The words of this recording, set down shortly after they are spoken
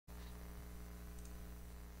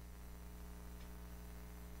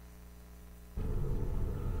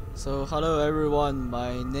So hello everyone,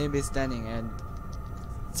 my name is Danny and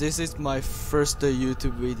this is my first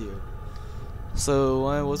YouTube video. So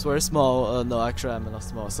when I was very small, no actually I'm not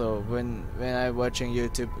small, so when I watching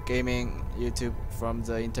gaming YouTube from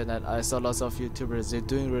the internet, I saw lots of YouTubers, they're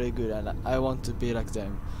doing really good and I want to be like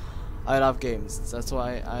them. I love games, that's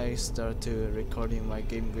why I start to recording my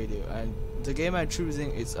game video, and the game I'm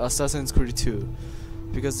choosing is Assassin's Creed 2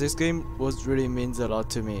 because this game really means a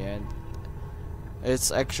lot to me, and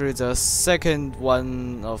it's actually the second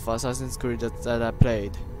one of Assassin's Creed that I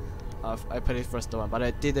played. I played the first one, but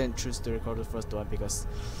I didn't choose to record the first one because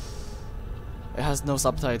it has no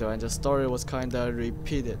subtitle and the story was kinda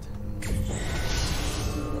repeated.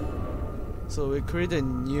 So we create a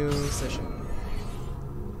new session.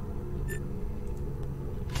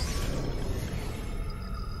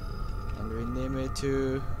 And we name it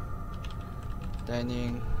to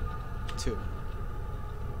Dining 2.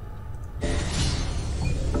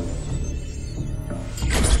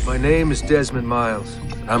 My name is Desmond Miles.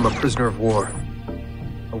 I'm a prisoner of war.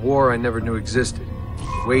 A war I never knew existed,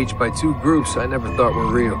 waged by two groups I never thought were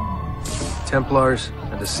real. Templars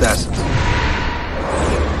and Assassins.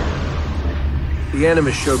 The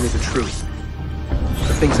Animus showed me the truth.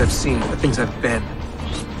 The things I've seen, the things I've been.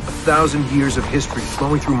 1,000 years of history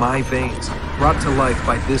flowing through my veins, brought to life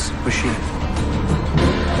by this machine.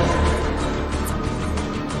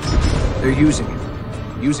 They're using it.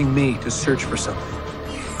 Using me to search for something.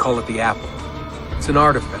 Call it the Apple. It's an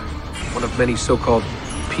artifact, one of many so-called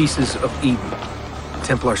pieces of Eden.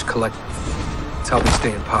 Templars collect them. It's how they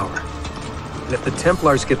stay in power. And if the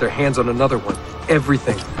Templars get their hands on another one,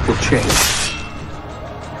 everything will change.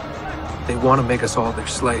 They want to make us all their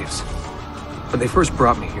slaves. When they first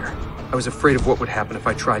brought me here, I was afraid of what would happen if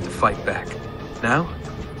I tried to fight back. Now?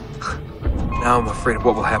 Now I'm afraid of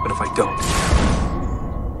what will happen if I don't.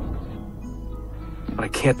 But I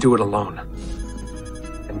can't do it alone.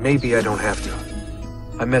 And maybe I don't have to.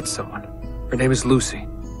 I met someone. Her name is Lucy.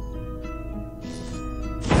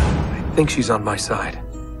 I think she's on my side.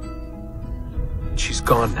 She's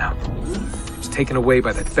gone now. She's taken away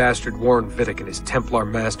by that bastard Warren Vidic and his Templar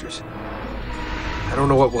masters. I don't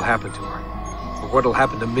know what will happen to her, or what'll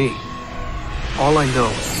happen to me. All I know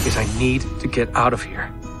is I need to get out of here.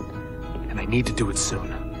 And I need to do it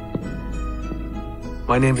soon.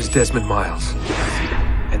 My name is Desmond Miles.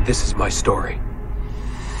 And this is my story.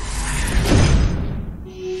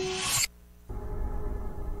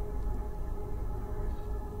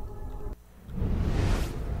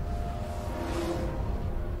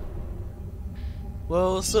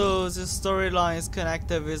 Well, so this storyline is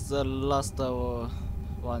connected with the last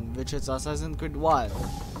one, which is Assassin's Creed 1.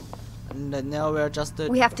 And then now we're just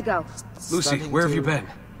we have to go. Lucy, where have you been?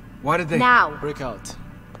 Why did they now break out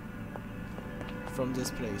from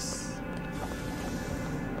this place?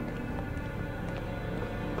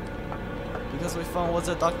 Because we found what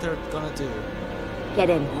the doctor gonna do. Get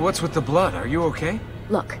in. What's with the blood? Are you okay?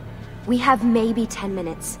 Look, we have maybe 10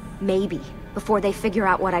 minutes, maybe, before they figure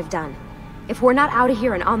out what I've done. If we're not out of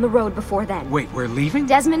here and on the road before then... Wait, we're leaving?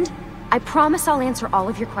 Desmond, I promise I'll answer all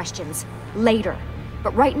of your questions later.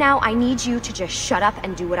 But right now, I need you to just shut up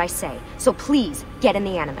and do what I say. So please, get in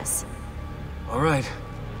the Animus. All right.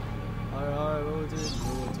 Alright, we'll do it.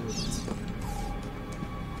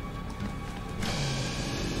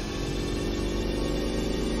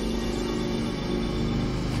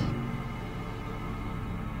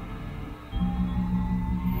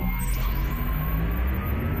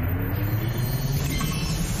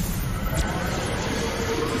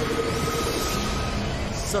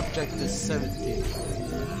 Subject is 17.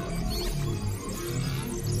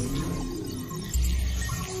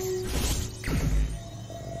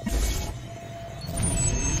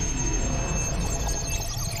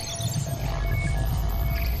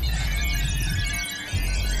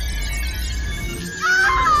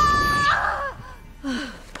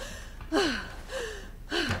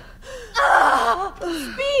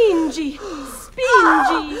 Spingi!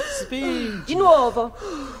 Spingi! Spingi! Di nuovo!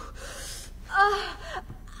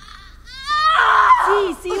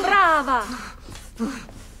 Sì, sì, brava!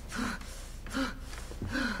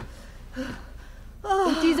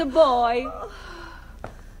 It is a boy.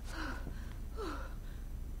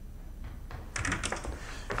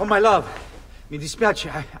 Oh, my love. Mi dispiace.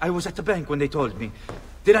 I was at the bank when they told me.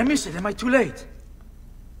 Did I miss it? Am I too late?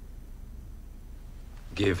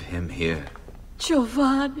 Give him here.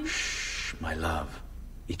 Giovanni. Shh, my love.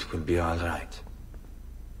 It will be all right.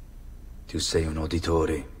 Tu sei un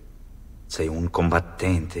uditore. Sei un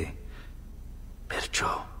combattente.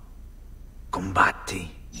 Perciò, combatti.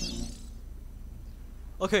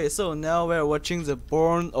 Okay, so now we're watching the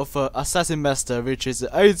Born of Assassin Master, which is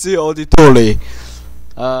ezio auditore.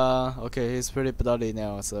 Okay, he's pretty bloody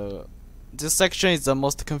now, so this section is the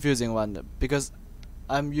most confusing one because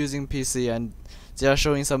I'm using PC and they are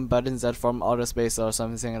showing some buttons that from outer space or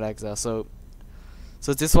something like that. So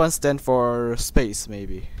this one stands for space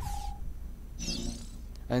maybe,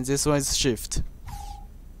 and this one is shift.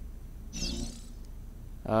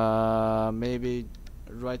 Maybe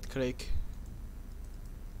right click.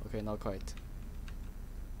 Okay, not quite.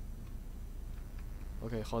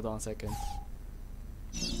 Okay, hold on a second.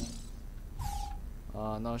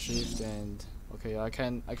 No shift and okay, I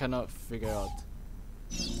cannot figure out.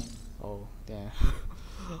 Oh damn.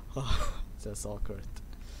 That's awkward.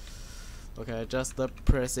 Okay, just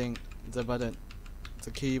pressing the button,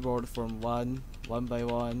 the keyboard from one by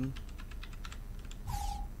one.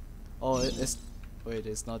 Oh, it's wait,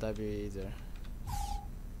 it's not W either.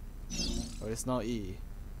 Or it's not E.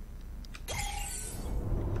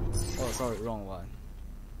 Oh, sorry, wrong one.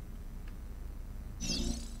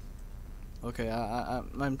 Okay,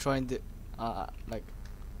 I'm trying to like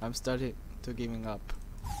I'm starting to giving up.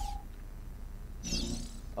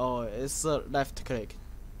 Oh, it's a left click.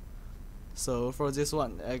 So for this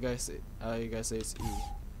one, I guess it's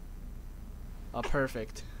E.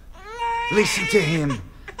 Perfect. Listen to him.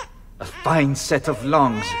 A fine set of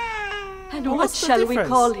lungs. And what what's the shall we difference?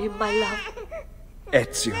 call him, my love?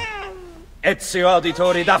 Ezio. Ezio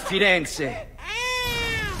Auditore da Firenze.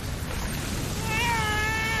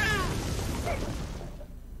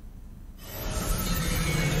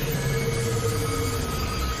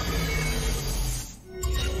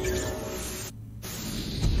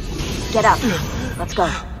 Get up. Let's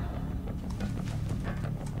go.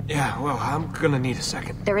 Yeah, well, I'm gonna need a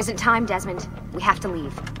second. There isn't time, Desmond. We have to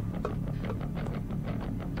leave.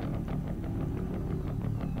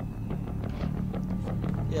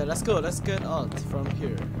 Yeah, let's go. Let's get out from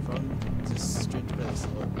here, from this strange place.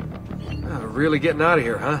 Really getting out of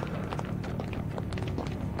here, huh?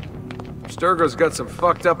 Sturgo's got some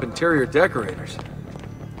fucked up interior decorators.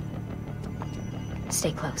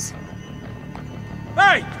 Stay close.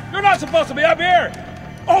 Hey! You're not supposed to be up here!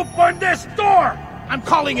 Open this door! I'm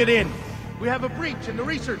calling it in! We have a breach in the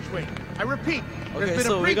research wing. I repeat, there's Okay, been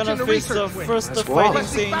so a we're breach gonna in the face the research wing. first That's fighting flawless.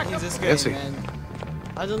 scene in this game, Yes, and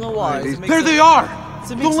I don't know why. it makes There it- they are! it makes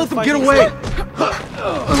Don't the let them get fighting away!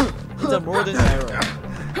 It's a more than error.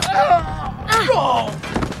 Oh,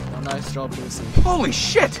 nice job, Lucy. Holy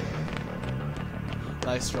shit!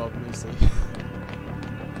 Nice job, Lucy.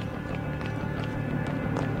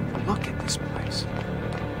 Look at this place.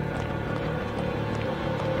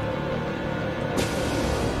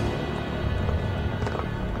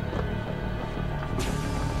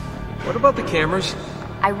 What about the cameras?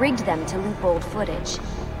 I rigged them to loop old footage.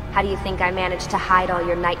 How do you think I managed to hide all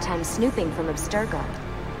your nighttime snooping from Abstergo?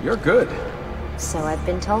 You're good. So I've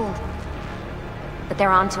been told. But they're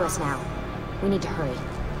on to us now. We need to hurry.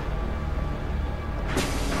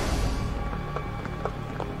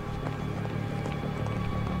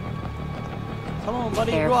 Come on,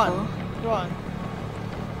 buddy, Careful. run! Run!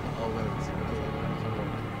 Oh, wait.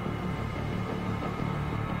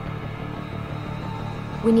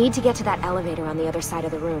 Okay, We need to get to that elevator on the other side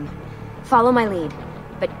of the room. Follow my lead,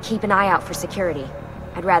 but keep an eye out for security.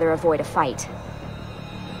 I'd rather avoid a fight.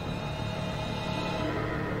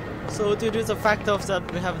 So due to the fact of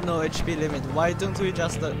that we have no HP limit, why don't we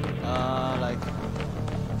just like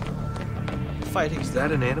fighting? Is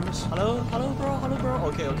that an animus? Hello, bro.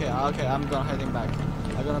 Okay, I'm gonna heading back.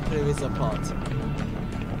 I'm gonna play with the plot.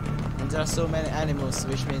 And there are so many animals,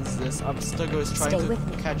 which means this obstacle is trying Stay to with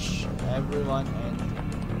me. catch everyone, and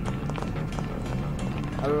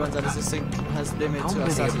everyone that is distinct has limit How to many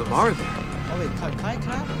of assassins. them are there? Oh wait, can I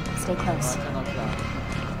clap? Stay No, close. I cannot clap.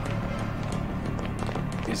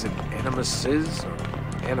 Is it animuses or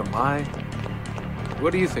animi?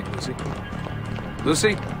 What do you think, Lucy?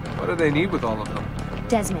 Lucy, what do they need with all of them?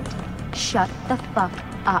 Desmond, shut the fuck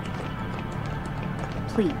up.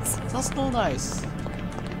 Please. That's not nice.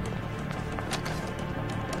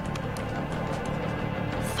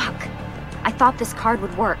 Fuck. I thought this card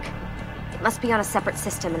would work. It must be on a separate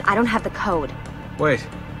system, and I don't have the code. Wait.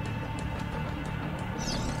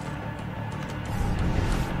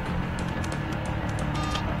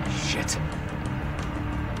 Shit.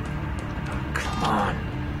 Come on.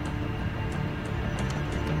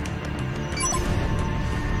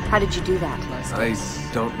 How did you do that? Nice.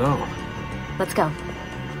 I don't know. Let's go.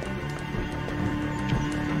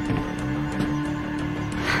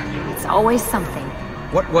 It's always something.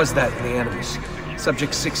 What was that in the animus?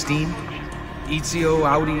 Subject 16? Ezio,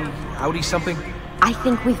 Audi something? I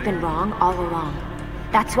think we've been wrong all along.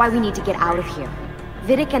 That's why we need to get out of here.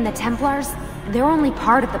 Vidic and the Templars, they're only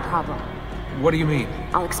part of the problem. What do you mean?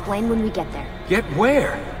 I'll explain when we get there. Get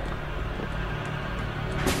where?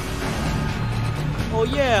 Oh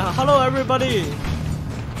yeah, hello everybody!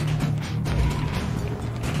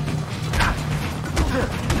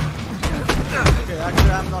 Okay,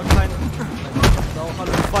 actually I'm not kind of know how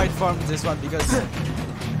to fight from this one because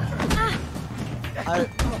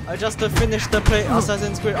I just finished the play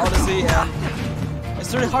Assassin's Creed Odyssey and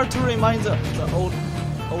it's really hard to remind the old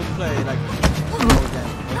play like old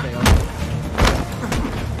game. Okay.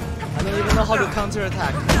 I don't even know how to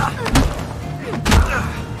counterattack.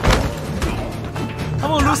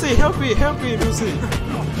 Come on, Lucy, help me, Lucy.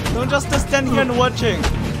 Don't just stand here and watching.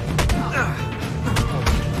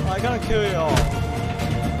 I gotta kill you all.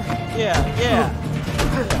 Yeah.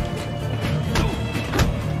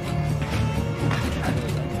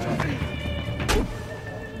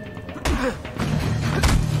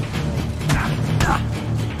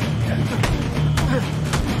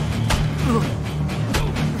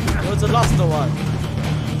 That was the last one.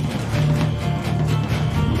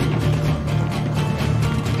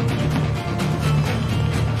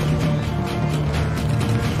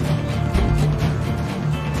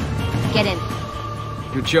 Get in.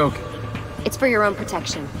 You're joking. It's for your own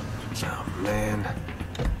protection. Oh, man.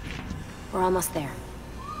 We're almost there.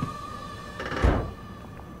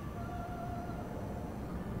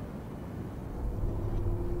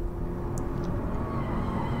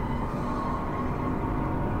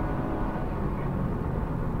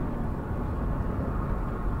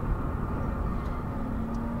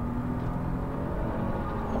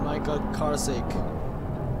 Oh my god, car sick.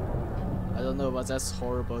 I don't know, but that's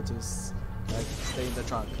horrible to like stay in the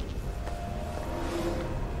trunk.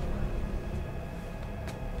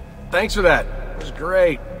 Thanks for that. It was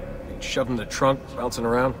great. Being shoved in the trunk, bouncing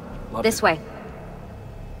around. Loved This it. way.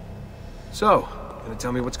 So, gonna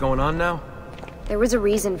tell me what's going on now? There was a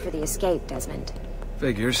reason for the escape, Desmond.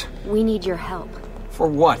 Figures. We need your help. For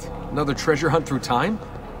what? Another treasure hunt through time?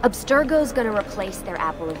 Abstergo's gonna replace their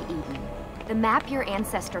Apple of Eden. The map your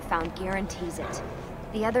ancestor found guarantees it.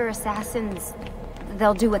 The other assassins,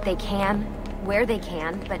 they'll do what they can, where they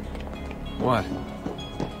can, but What?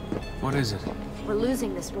 What is it? we're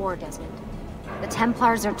losing this war, Desmond. The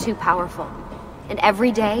Templars are too powerful. And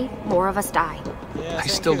every day, more of us die. Yeah, I thank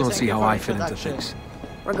still you, don't thank see you how for I the fit into introduction. things.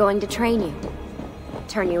 We're going to train you.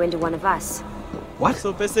 Turn you into one of us. What?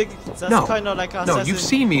 So basically, that's No. kind of like No, you've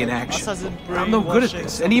seen me in action. Assassin I'm no good at brainwashing,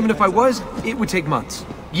 this, and even if I something like was, it would take months.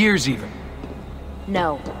 Years even.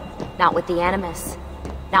 No, not with the Animus.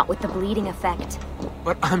 Not with the bleeding effect.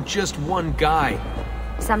 But I'm just one guy.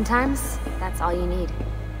 Sometimes, that's all you need. that.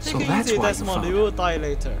 So Take it that's easy, why you Desmond, found you him. will die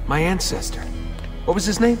later. My ancestor. What was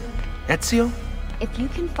his name? Ezio? If you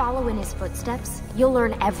can follow in his footsteps, you'll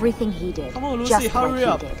learn everything he did. Come on, Lucy, just hurry like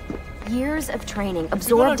up. he did. Years of training, If you're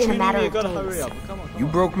absorbed gonna in a train matter me, you of gotta days. hurry up. Come on, come You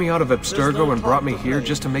on. broke me out of There's Abstergo no and brought time me to here play.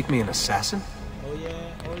 just to make me an assassin? Oh yeah,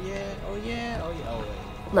 oh yeah, oh yeah, oh yeah, oh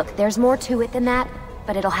wait. Look, there's more to it than that,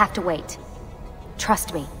 but it'll have to wait.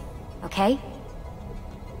 Trust me, okay?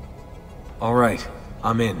 All right,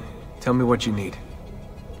 I'm in. Tell me what you need.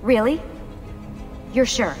 Really? You're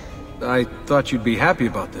sure? I thought you'd be happy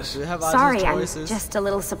about this. Do you have Sorry, other I'm choices? just a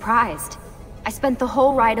little surprised. I spent the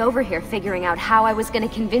whole ride over here figuring out how I was gonna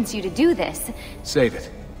convince you to do this. Save it.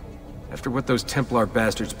 After what those Templar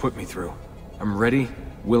bastards put me through, I'm ready,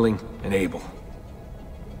 willing, and able.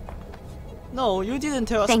 No, you didn't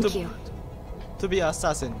tell us Thank you. to be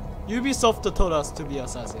assassin. Ubisoft told us to be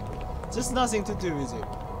assassin. Just nothing to do with you.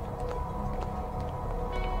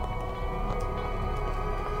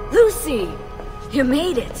 Lucy! You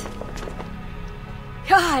made it!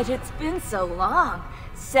 God, it's been so long.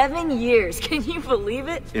 7 years, can you believe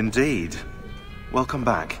it? Indeed. Welcome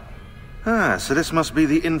back. Ah, so this must be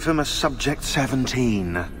the infamous Subject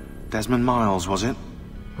 17. Desmond Miles, was it?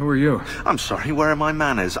 Who are you? I'm sorry, where are my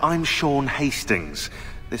manners? I'm Sean Hastings.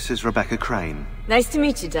 This is Rebecca Crane. Nice to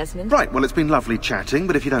meet you, Desmond. Right, well, it's been lovely chatting,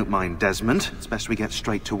 but if you don't mind, Desmond, it's best we get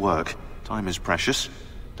straight to work. Time is precious.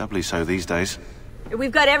 Doubly so these days.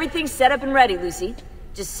 We've got everything set up and ready, Lucy.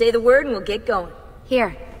 Just say the word and we'll get going.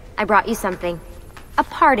 Here, I brought you something. A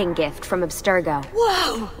parting gift from Abstergo.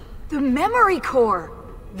 Whoa! The memory core!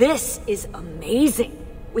 This is amazing.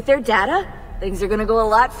 With their data, things are gonna go a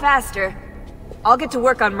lot faster. I'll get to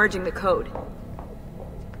work on merging the code.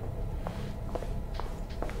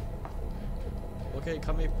 Okay,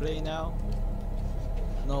 can we play now?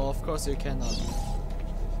 No, of course you cannot.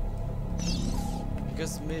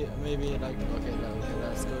 Because maybe like, okay,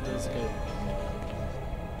 let's go to this game.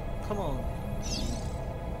 Come on.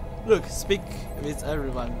 Look, speak with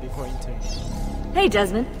everyone before entering. Hey,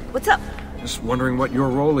 Desmond. What's up? Just wondering what your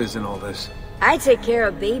role is in all this. I take care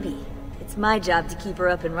of Baby. It's my job to keep her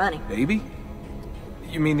up and running. Baby?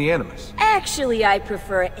 You mean the Animus? Actually, I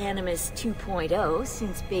prefer Animus 2.0,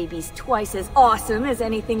 since Baby's twice as awesome as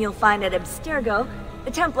anything you'll find at Abstergo.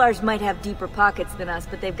 The Templars might have deeper pockets than us,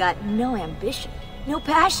 but they've got no ambition, no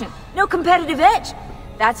passion, no competitive edge.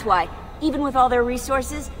 That's why, even with all their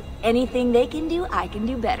resources, anything they can do, I can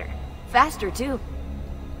do better. Faster, too.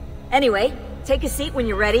 Anyway, take a seat when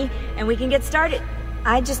you're ready, and we can get started.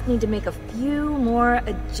 I just need to make a few more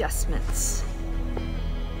adjustments.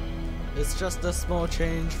 It's just a small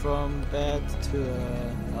change from bed to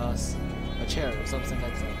a chair or something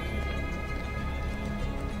like that.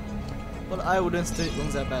 But I wouldn't stay on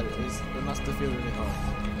that bed. It must feel really hard.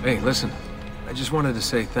 Hey, listen. I just wanted to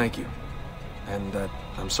say thank you. And that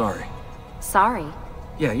I'm sorry. Sorry?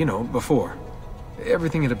 Yeah, you know, before.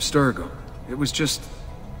 Everything at Abstergo. It was just...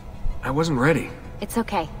 I wasn't ready. It's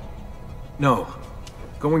okay. No.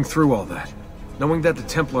 Going through all that. Knowing that the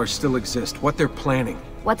Templars still exist, what they're planning.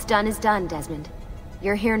 What's done is done, Desmond.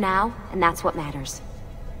 You're here now, and that's what matters.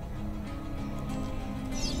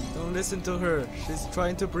 Don't listen to her. She's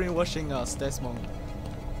trying to brainwashing us, Desmond.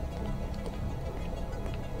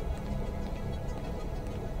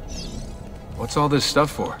 What's all this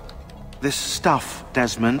stuff for? This stuff,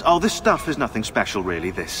 Desmond. Oh, this stuff is nothing special,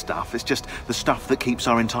 really, this stuff. It's just the stuff that keeps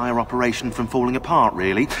our entire operation from falling apart,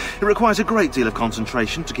 really. It requires a great deal of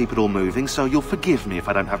concentration to keep it all moving, so you'll forgive me if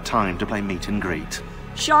I don't have time to play meet and greet.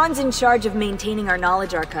 Sean's in charge of maintaining our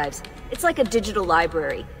knowledge archives. It's like a digital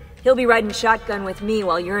library. He'll be riding shotgun with me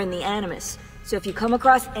while you're in the Animus. So if you come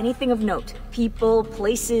across anything of note, people,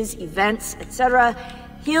 places, events, etc.,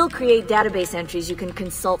 he'll create database entries you can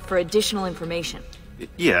consult for additional information.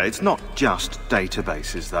 Yeah, it's not just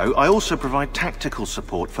databases, though. I also provide tactical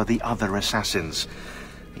support for the other assassins.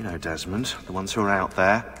 You know, Desmond, the ones who are out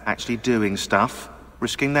there, actually doing stuff,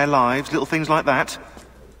 risking their lives, little things like that.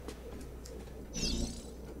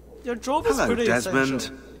 Your job is Hello, pretty Desmond.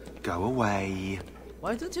 essential. Go away.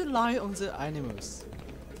 Why don't you lie on the Animus?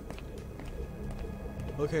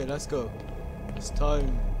 Okay, let's go. It's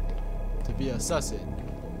time to be assassin.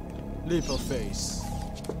 Leap of faith.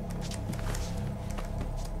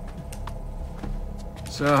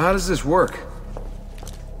 So how does this work?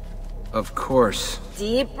 Of course.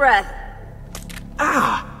 Deep breath.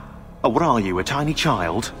 Ah! Oh, what are you, a tiny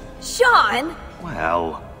child? Sean!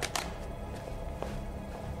 Well...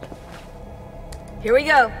 Here we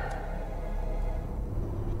go.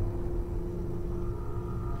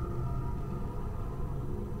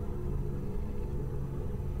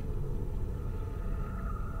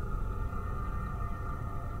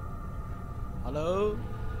 Hello?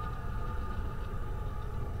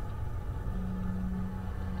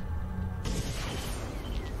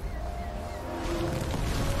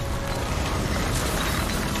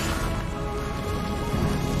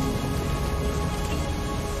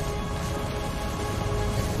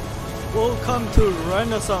 Welcome to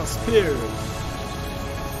Renaissance period.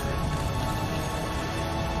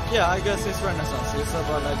 Yeah, I guess it's Renaissance. It's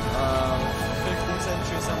about like 15th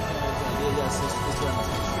century, something like that. Yeah, yes, it's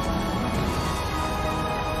Renaissance.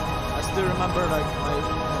 I still remember like my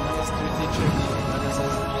history teacher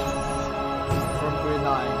Renaissance from grade 9.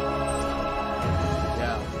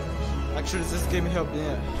 Yeah. Actually, this game helped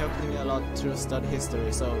me a lot to study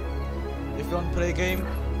history. So, if you want to play a game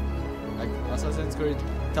like Assassin's Creed,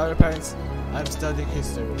 tell your parents I'm studying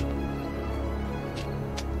history.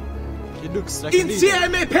 He looks like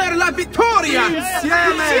Insieme per la vittoria!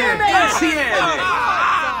 Insieme!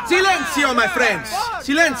 Silenzio, my friends!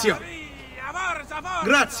 Silenzio!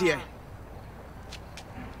 Grazie.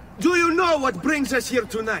 Do you know what brings us here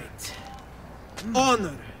tonight?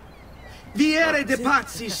 Honor. Viere de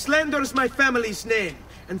Pazzi slanders my family's name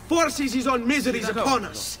and forces his own miseries upon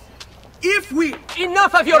us. If we...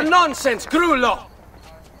 Enough of your nonsense, Grullo!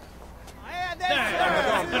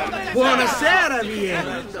 Buonasera,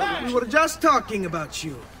 Viera. We were just talking about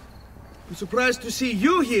you. I'm surprised to see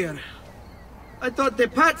you here. I thought the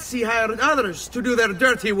Pazzi hired others to do their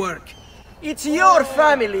dirty work. It's your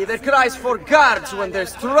family that cries for guards when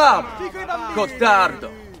there's trouble,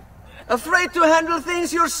 Gottardo. Afraid to handle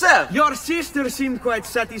things yourself? Your sister seemed quite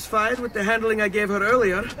satisfied with the handling I gave her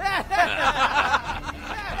earlier.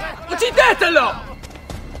 Uccidetelo!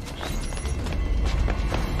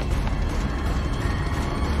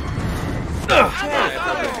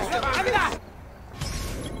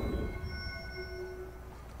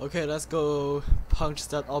 Okay, let's go punch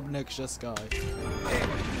that obnoxious guy. Okay,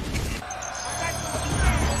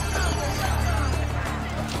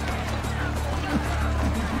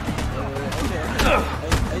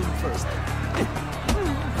 aim first.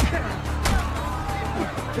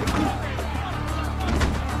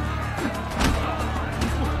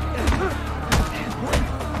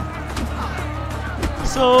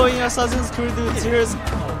 So in Assassin's Creed series,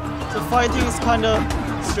 the fighting is kind of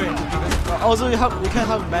strange. Also, we can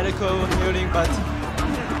have medical healing, but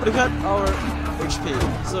look at our HP.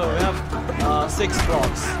 So we have 6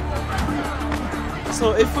 blocks.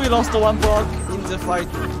 So if we lost one block in the fight,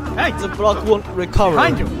 the block won't recover.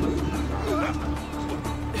 Behind you!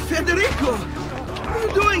 Federico! What are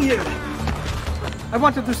you doing here? I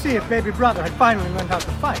wanted to see if baby brother had finally learned how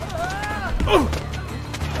to fight. Oh!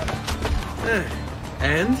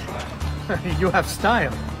 And? You have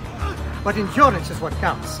style. But endurance is what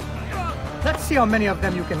counts. Let's see how many of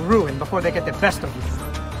them you can ruin before they get the best of you.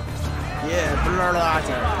 Yeah, brother.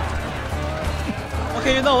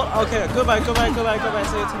 Okay, you know, okay, goodbye. See you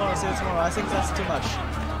tomorrow. I think that's too much.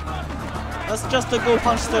 Let's just go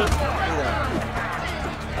punch the leader.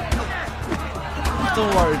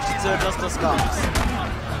 Don't worry, they're just the scums.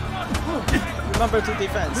 Remember to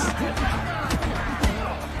defense.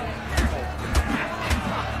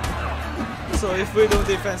 So if we don't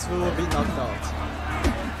defense, we will be knocked out.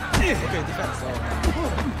 Okay, defense. Oh.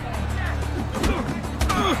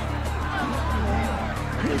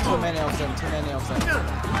 Okay, too many of them.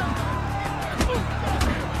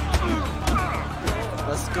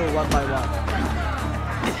 Let's go one by one.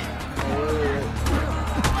 Oh, wait.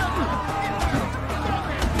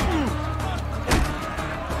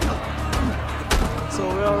 So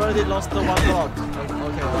we already lost the 1 block. Okay, 1, 2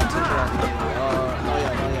 block. Not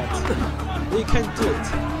yet. We can do it.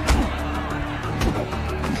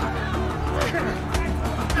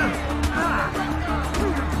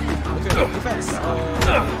 Okay, defense.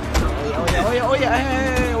 Oh yeah.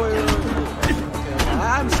 Hey, wait. Okay.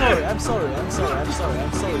 I'm sorry.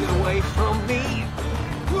 Get away from me.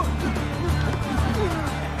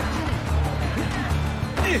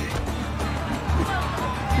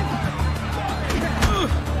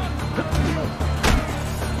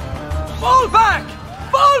 Fall back!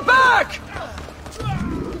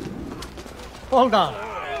 Hold on.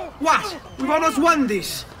 What? We've almost won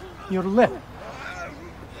this. Your lip.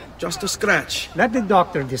 Just a scratch. Let the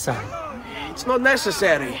doctor decide. It's not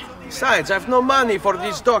necessary. Besides, I've no money for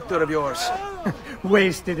this doctor of yours.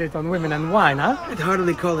 Wasted it on women and wine, huh? I'd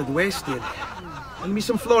hardly call it wasted. Lend me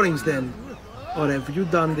some florins then. Or have you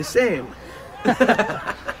done the same?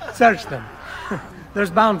 Search them. There's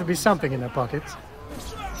bound to be something in their pockets.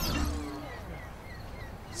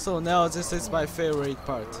 So now this is my favorite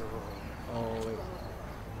part. Oh wait.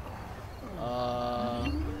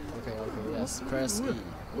 Okay, yes, press E.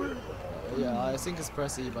 Yeah, I think it's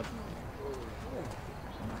press E, but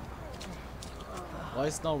why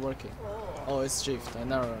it's not working? Oh, it's shift.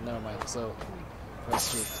 Never mind. So press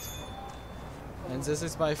shift. And this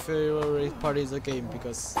is my favorite part of the game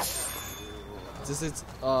because this is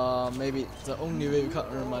maybe the only way we can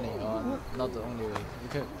earn money, or not the only way. We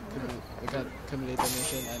can accumulate the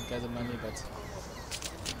mission and get the money, but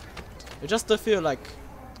it just feel like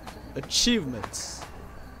achievements.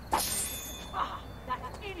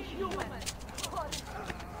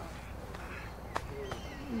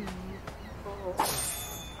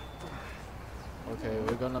 Okay,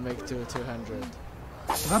 we're gonna make 200.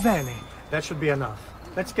 Va bene. That should be enough.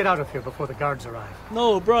 Let's get out of here before the guards arrive.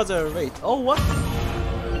 No, brother, wait. Oh, what?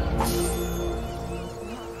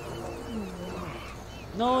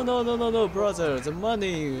 No, brother. The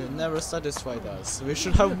money never satisfied us. We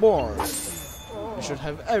should have more. We should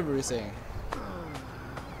have everything.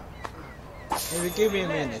 Maybe give me a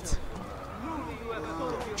minute.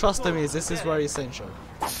 Trust me, this is very essential.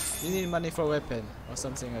 You need money for a weapon or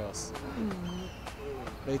something else.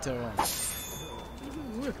 Later on.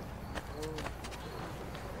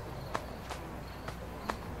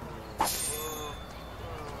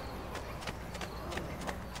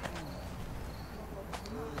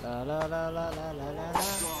 La.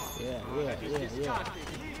 Yeah.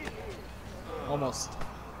 Almost.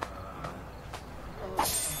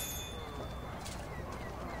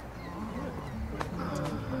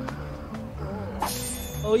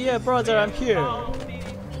 Oh yeah, brother, I'm here.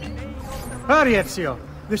 Hurry, Ezio.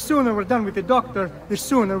 The sooner we're done with the doctor, the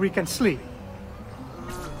sooner we can sleep.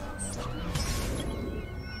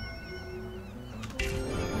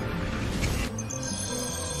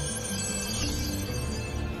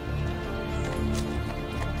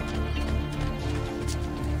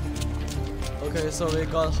 Okay, so we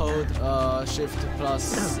got hold shift plus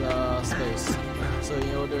space. So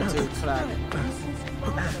in order to clap.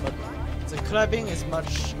 But the clapping is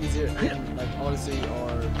much easier in like Odyssey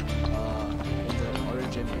or in the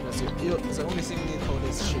Origin because the only thing you need to hold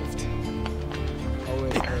is shift. Oh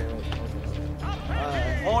wait. Okay.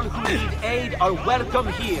 All who need aid are welcome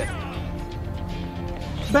here.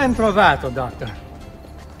 Ben trovato, Doctor.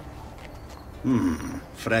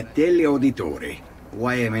 Fratelli Auditori,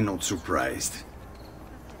 why am I not surprised?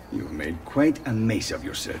 You've made quite a mess of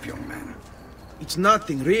yourself, young man. It's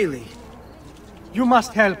nothing, really. You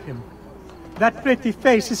must help him. That pretty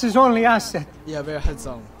face is his only asset. Yeah, very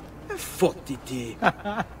handsome. Fottiti.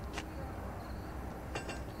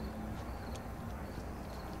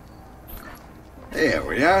 There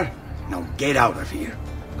we are. Now get out of here.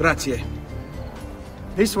 Grazie.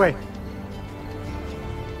 This way.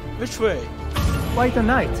 Which way? Quite a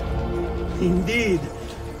night. Indeed.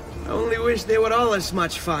 I only wish they were all as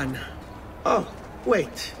much fun. Oh,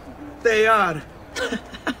 wait. They are.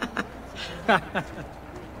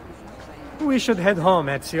 We should head home,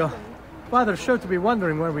 Ezio. Father's sure to be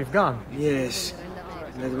wondering where we've gone. Yes.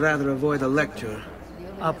 I'd rather avoid a lecture.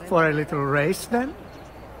 Up for a little race, then?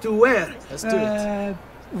 To where? Let's do it.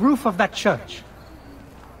 Roof of that church.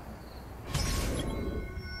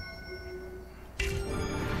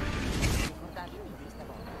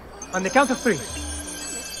 On the count of 3.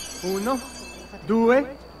 1, 2,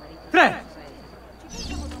 3.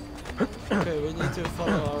 Okay, we need to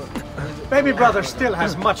follow our... Baby brother still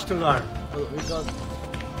has much to learn. We got to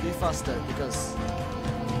be faster because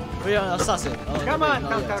we are an assassin. Oh, Come no, on,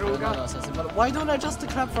 not yet. We're Tartaruga. not an assassin. But why don't I just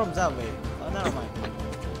grab from that way? Oh, never mind.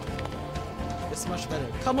 It's much better.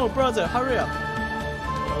 Come on, brother, hurry up. Oh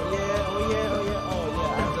yeah, oh yeah, oh yeah, oh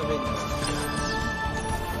yeah, I'm the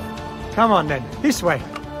witness. Come on then, this way.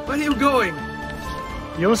 Where are you going?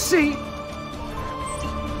 You'll see. I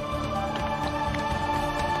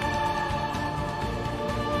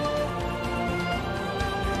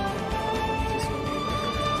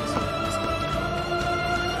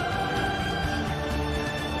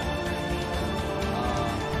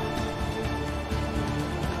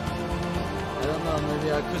don't know, maybe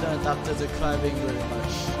I couldn't adapt to the climbing very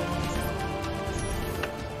much.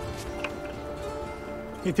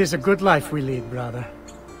 It is a good life we lead, brother.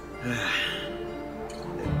 The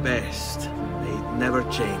best. May it never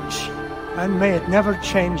change. And may it never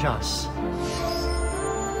change us.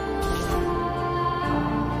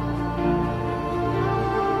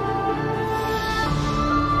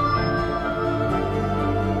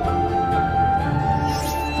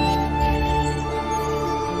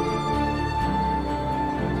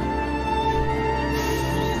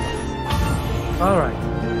 All right.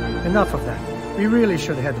 Enough of that. We really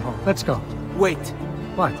should head home. Let's go. Wait.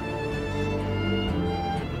 What?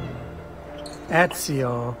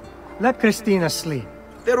 Ezio, let Christina sleep.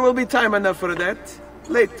 There will be time enough for that.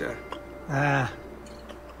 Later. Ah.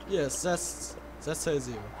 Yes, that's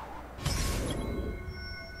easy.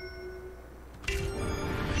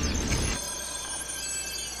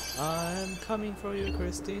 I'm coming for you,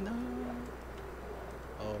 Christina.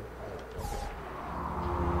 Oh, okay.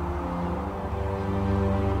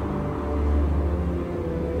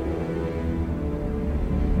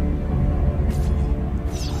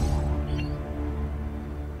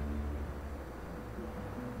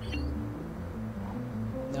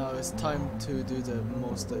 Now it's time to do the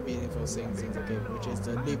most meaningful things in the game, which is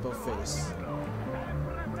the leap of faith.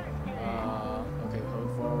 Okay,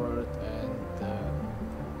 hold forward and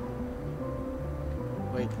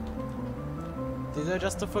wait. Did I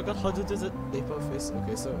just forget how to do the leap of faith?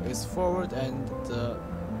 Okay, so it's forward and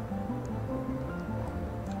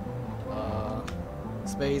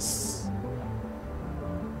space.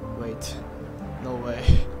 Wait, no way.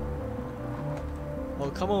 Oh,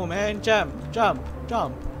 come on, man, jump, jump,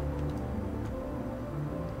 jump.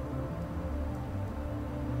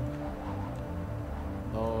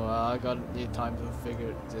 Oh, I need time to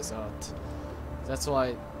figure this out. That's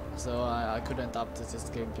why, so I couldn't adapt to this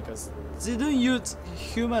game because they don't use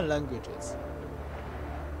human languages.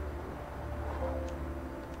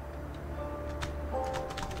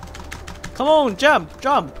 Come on, jump,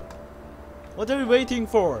 jump! What are we waiting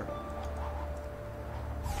for?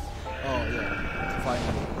 Oh yeah,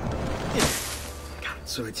 finally.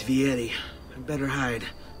 So it's Vieri. I better hide.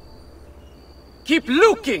 Keep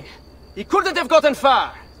looking! He couldn't have gotten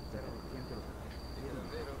far!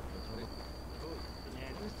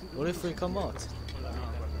 What if we come out?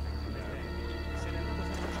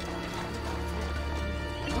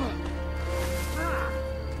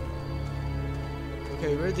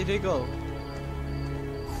 Okay, where did he go?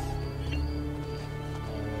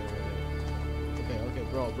 Okay,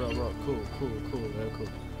 bro, cool, very cool.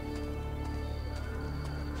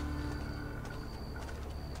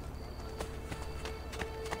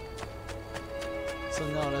 So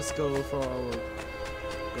now let's go for our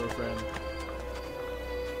girlfriend.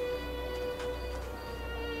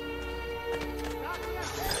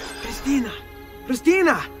 Christina!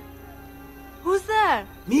 Christina! Who's there?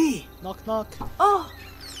 Me! Knock knock. Oh,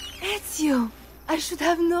 Ezio! I should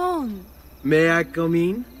have known. May I come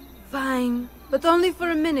in? Fine, but only for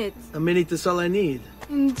a minute. A minute is all I need.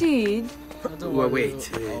 Indeed. Well,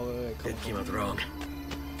 wait. That came out wrong.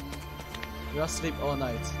 We'll sleep all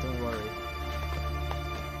night, don't worry.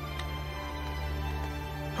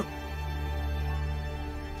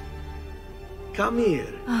 Come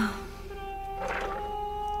here.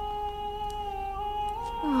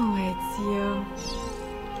 Oh, ezio.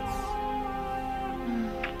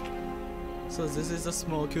 So this is a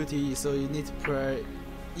small QTE, so you need to press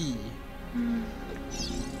E.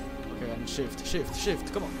 Okay, and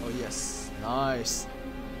shift, come on. Oh yes, nice.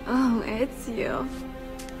 Oh, ezio.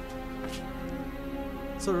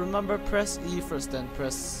 So remember, press E first, then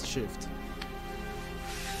press shift.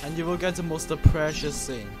 And you will get the most precious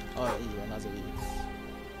thing. Oh, E, another E.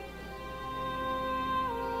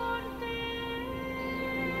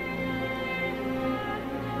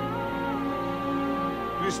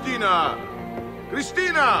 Christina!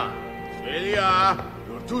 Christina! Celia!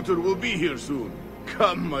 Your tutor will be here soon.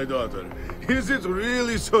 Come, my daughter. Is it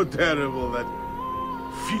really so terrible that...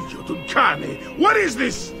 Figlio d'un cane! What is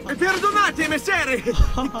this? Perdonate, messere!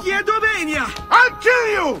 Chiedo venia! I'll kill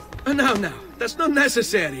you! No, that's not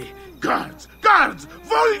necessary. Guards! Guards!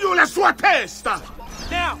 Voglio la sua testa!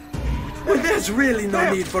 Now! Well, there's really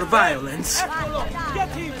no need for violence.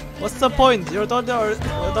 What's the point? Your daughter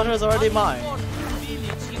is already mine.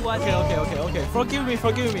 Okay. Forgive me.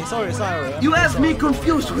 Sorry. You have me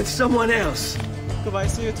confused with someone else. Goodbye,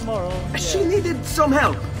 see you tomorrow. She needed some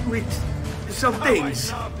help with some things.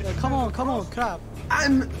 Yeah, come on, crap.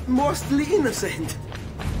 I'm mostly innocent.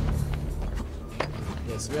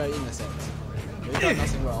 Yes, we are innocent. We got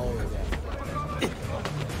nothing wrong over there.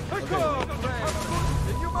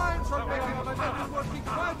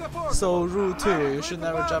 So rule 2, you should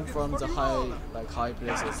never jump from the high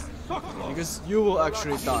places, because you will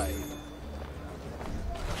actually die.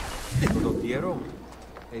 Piero,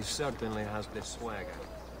 he certainly has the swagger.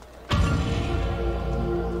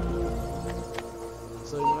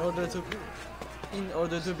 So in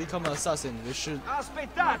order to become an assassin, we should.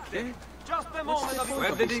 Aspettate! Just a moment.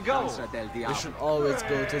 Where did he go? We should always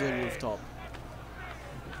go to the rooftop,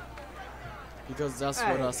 because that's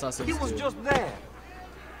what assassins do. He was just there.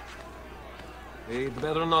 He'd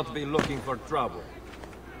better not be looking for trouble.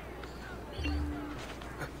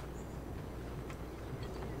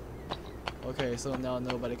 Okay, so now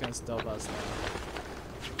nobody can stop us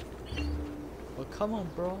now. Oh, come on,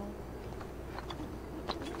 bro.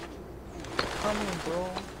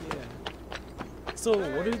 Yeah. So,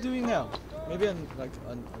 what are you doing now? Maybe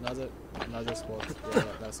another sport. Yeah,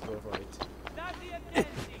 let's go for it.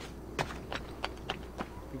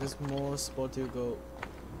 Because more sport you go,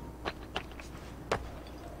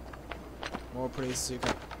 more place you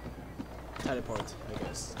can teleport, I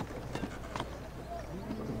guess.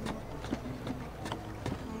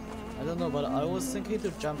 I don't know, but I was thinking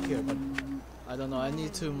to jump here, but I don't know. I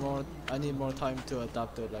need more time to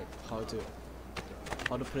adapt to how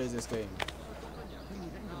to play this game.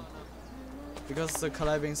 Because the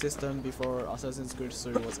collabing system before Assassin's Creed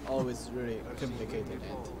 3 was always really complicated,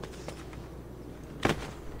 and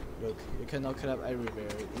look, you cannot collab everywhere.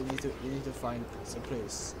 You need to find the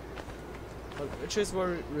place, but which is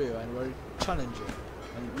very real and very challenging,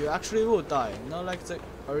 and you actually will die, not like the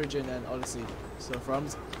Origin and Odyssey. So from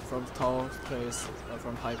tall place or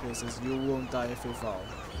from high places, you won't die if you fall.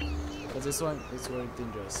 But this one is very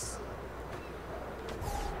dangerous.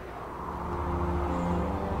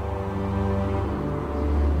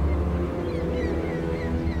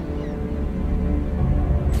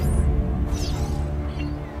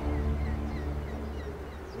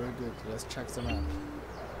 Very good. Let's check the map.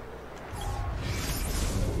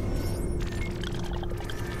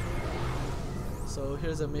 So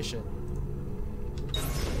here's a mission.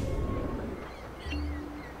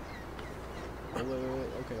 Wait.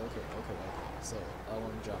 Okay. So I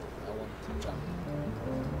want to jump.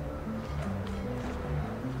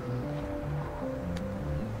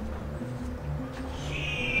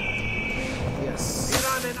 Yes. We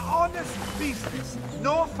run an honest business.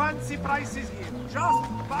 No fancy prices here.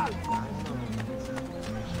 Just value.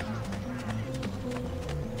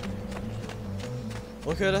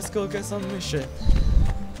 Okay, let's go get some mission.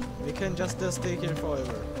 We can't just stay here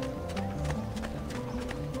forever.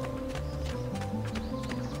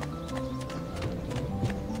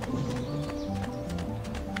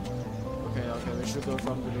 Okay, we should go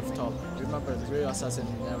from the rooftop. Remember, the real assassin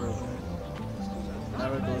never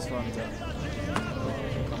goes from the...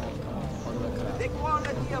 Come on. How do I climb? The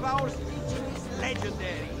quality of our teaching is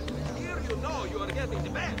legendary. Here you know you are getting the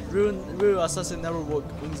best. Real assassin never walk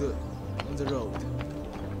on the road.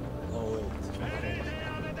 Oh wait.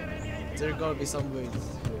 there gotta be some way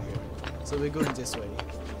through here. So we're going this way.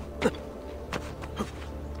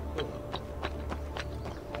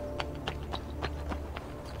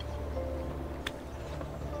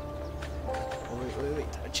 Oh, wait,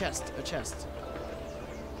 a chest, a chest.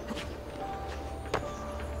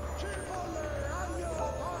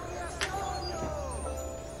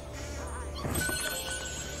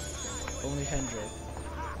 Only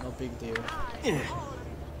 100. No big deal.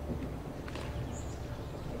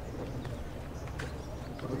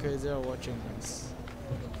 Okay, they are watching us.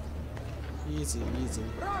 Easy, easy.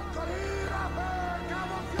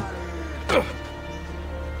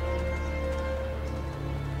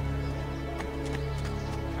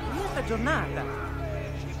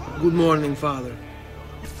 Good morning, Father.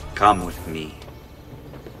 Come with me.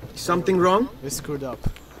 Something wrong? We screwed up.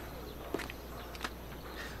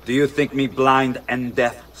 Do you think me blind and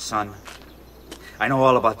deaf, son? I know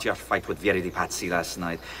all about your fight with Vieri di Pazzi last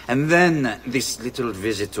night. And then this little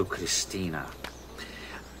visit to Christina.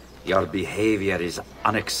 Your behavior is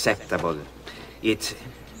unacceptable. It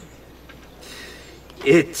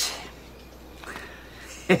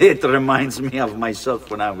reminds me of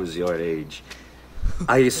myself when I was your age.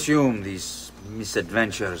 I assume these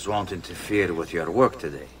misadventures won't interfere with your work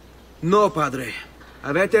today. No, Padre.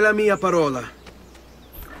 Avete la mia parola.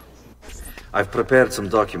 I've prepared some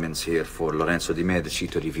documents here for Lorenzo di Medici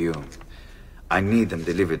to review. I need them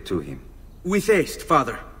delivered to him. With haste,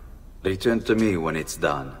 Father. Return to me when it's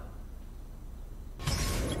done.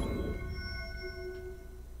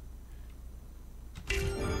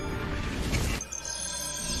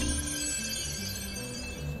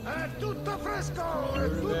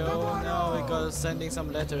 Oh no, we got sending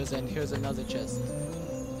some letters and here's another chest.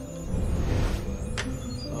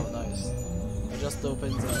 Oh nice. I just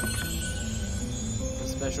opened the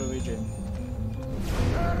special region.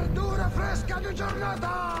 Verdura fresca di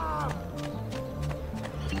giornata!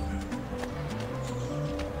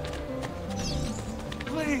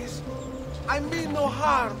 Please, I mean no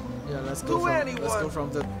harm. Yeah, let's go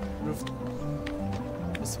from the roof.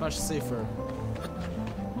 It's much safer.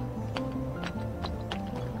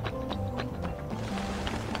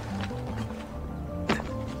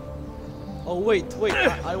 Oh wait,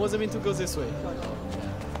 I wasn't meant to go this way.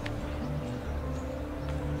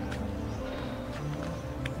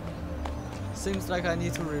 Seems like I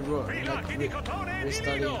need to restudy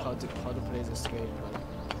how to play this game.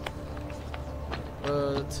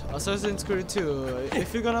 But Assassin's Creed 2,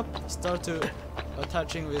 if you're gonna start to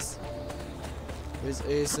attaching with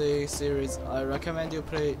AC series, I recommend you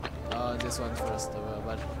play this one first.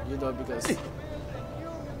 But you know because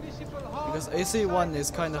AC1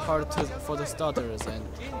 is kind of hard for the starters, and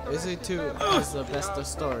AC2 has the best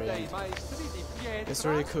story. And it's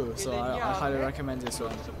really cool, so I highly recommend this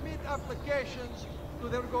one.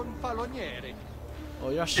 Oh,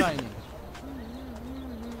 you're shiny.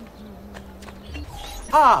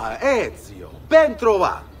 Ah, Ezio, ben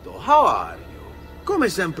trovato. How are you? Come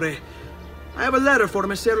sempre. I have a letter for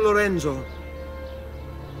Messer Lorenzo.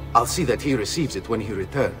 I'll see that he receives it when he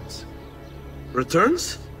returns.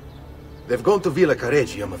 Returns? They've gone to Villa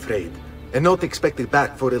Careggi, I'm afraid, and not expected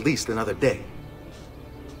back for at least another day.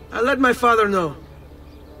 I'll let my father know.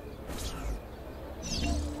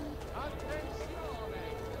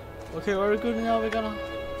 Okay, we're good now, we're gonna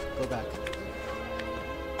go back.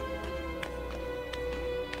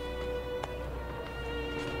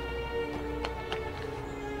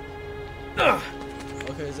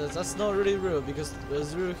 Okay, that's not really real, because the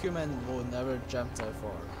real human will never jump that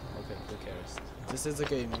far. Okay, who cares? This is a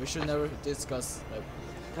game, we should never discuss like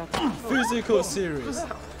physical series.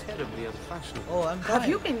 Terribly unfashionable. Oh, I'm dying. Have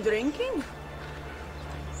you been drinking?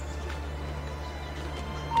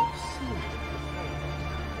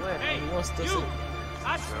 Hey, what's the you!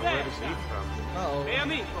 Aspetta! Hey,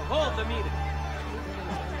 amico, hold the meeting.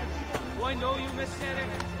 Do I know you, Messere?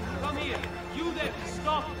 Come here. You there,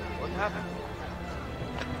 stop! What happened?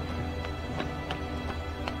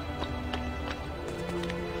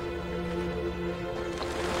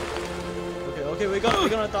 Okay, we're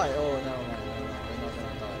gonna die. Oh no, we're not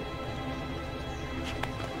gonna die.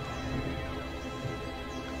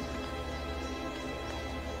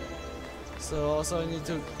 So also I need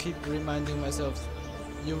to keep reminding myself,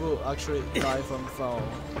 you will actually die from fall.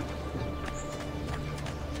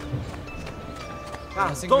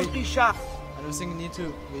 Don't be shy. I don't think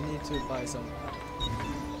we need to buy some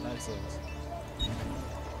medicines.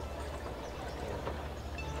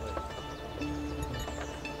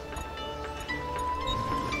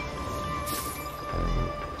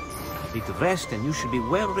 Bit rest and you should be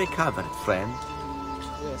well recovered, friend.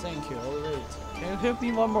 Yeah, thank you. Oh wait, can you help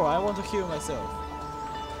me one more? I want to heal myself.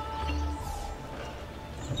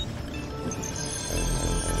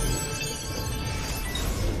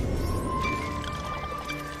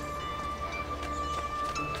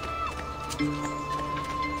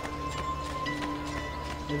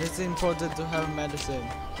 It is important to have medicine.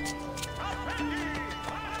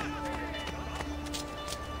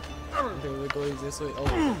 Okay, we're going this way.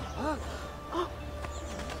 Oh.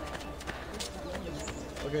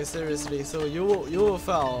 Okay, seriously. So you will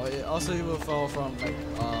fall. Also, you will fall from like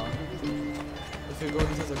if you go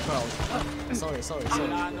into the crowd. Sorry.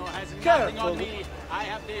 Careful. I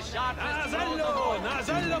have the sharpest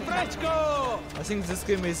Nasello fresco. I think this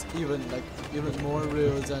game is even more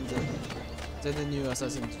real than the new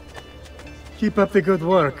Assassin. Keep up the good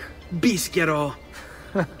work. Bischero.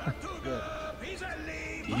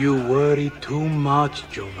 You worry too much,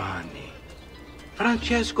 Giovanni.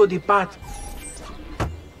 Francesco di Pat.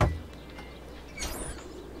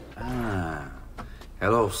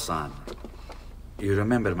 Hello, son. You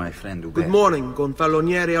remember my friend Uber? Good morning,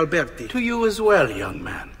 Gonfaloniere Alberti. To you as well, young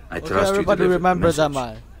man. I trust you to everybody remember that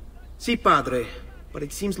man. Si, padre. But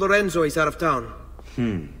it seems Lorenzo is out of town.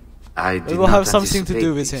 I did We will not have something to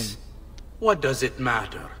do anticipate with him. What does it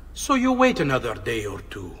matter? So you wait another day or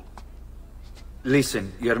two.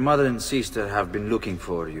 Listen, your mother and sister have been looking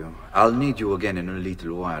for you. I'll need you again in a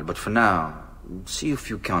little while, but for now, see if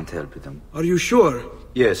you can't help them. Are you sure?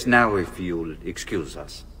 Yes, now if you'll excuse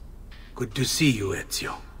us. Good to see you,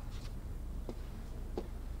 Ezio.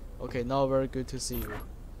 Okay, now very good to see you.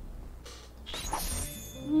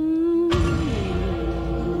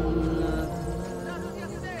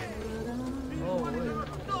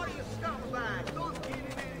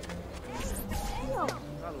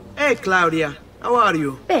 Hey, Claudia. How are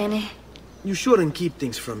you? Bene. You shouldn't keep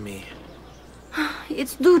things from me.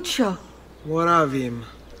 It's Duccio. What of him?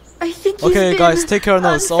 I think he's Okay, been guys, take care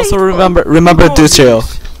notes. Also unfaithful. remember Duccio.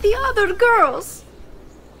 The other girls.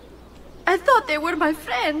 I thought they were my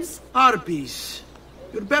friends. Harpies.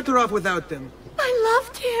 You're better off without them. I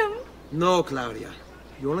loved him. No, Claudia.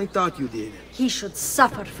 You only thought you did. He should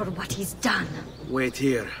suffer for what he's done. Wait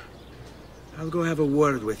here. I'll go have a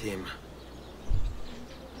word with him.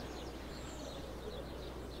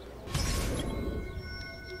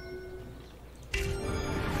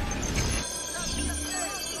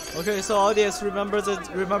 Okay, so audience, remember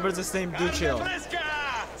this name Duccio.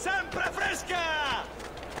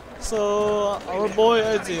 So our boy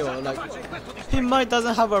Ezio, like, he might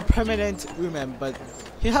doesn't have a permanent woman, but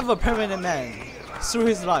he have a permanent man through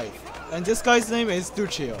his life, and this guy's name is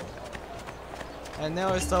Duccio. And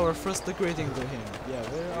now it's our first greeting to him. Yeah,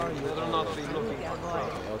 where are you? Better not be looking for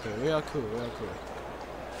trouble. Okay, we are cool.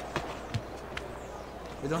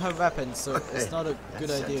 We don't have weapons, so it's not a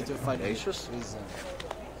good idea to fight with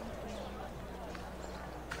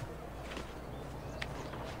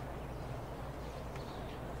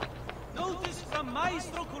Notice from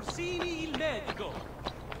Maestro Corsini il medico.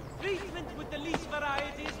 Treatment with the least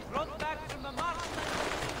varieties brought back from the market.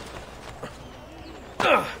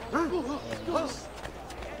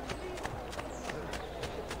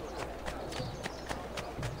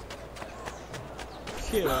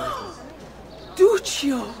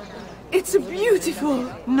 Duccio! It's beautiful!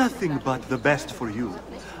 Nothing but the best for you,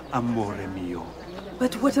 amore mio.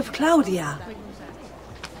 But what of Claudia?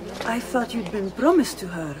 I thought you'd been promised to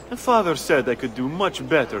her. Father said I could do much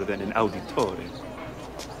better than an auditore.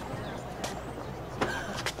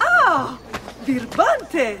 Ah!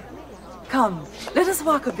 Birbante! Come, let us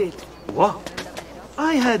walk a bit. What?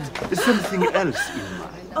 I had something else in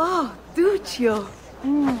mind. Oh, Duccio.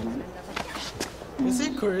 Is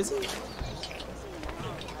he crazy?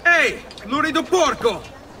 Hey, lurido porco!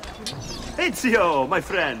 Ezio, my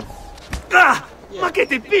friend. Ah! Ma che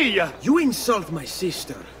ti piglia? You insult my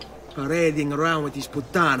sister, parading around with this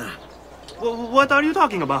puttana. What are you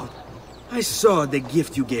talking about? I saw the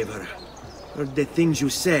gift you gave her. Heard the things you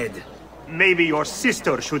said. Maybe your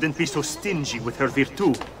sister shouldn't be so stingy with her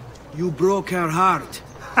virtù. You broke her heart.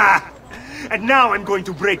 Ha! And now I'm going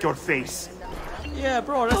to break your face. Yeah,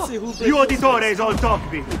 bro, let's see who breaks You auditores all talk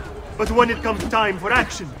big, but when it comes time for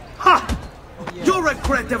action, ha! Yeah. You'll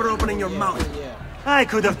regret ever opening your mouth. Yeah. I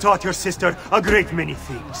could have taught your sister a great many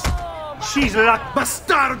things. She's like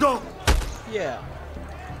bastardo! Yeah.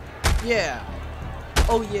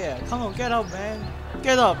 Oh yeah, come on, get up, man.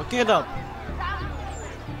 Get up.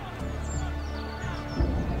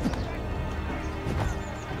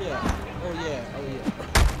 Yeah. Oh yeah.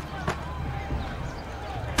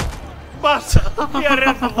 Basta!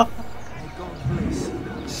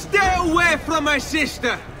 Stay away from my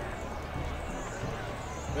sister!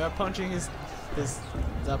 We are punching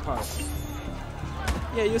that part.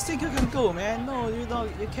 Yeah, you think you can go, man? No, you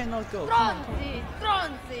don't. You cannot go.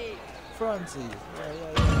 Franzi. Yeah.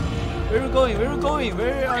 Where are you going? Where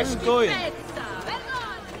are you going?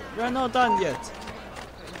 We are not done yet.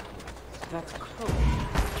 That's close.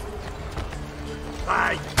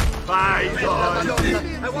 Bye! Bye, God!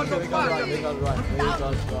 I want to run. We got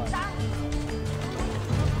run.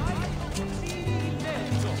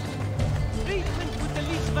 Treatment with the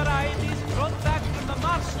least varieties brought back from the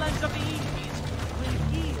marshlands of the Indies will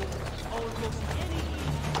heal almost any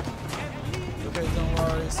illness. Okay, don't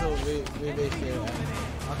worry. So we wait here, and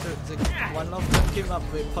after one of them came up,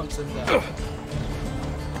 we punch them down,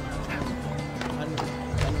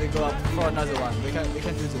 and we go up for another one. We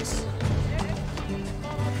can do this.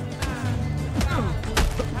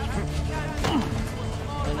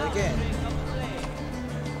 And again.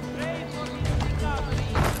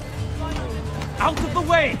 Out of the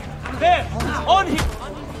way! There! On him!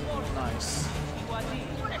 Nice.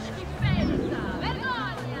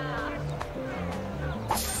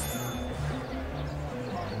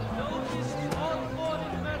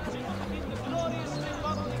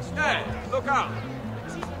 Hey, look out!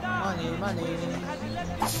 Money.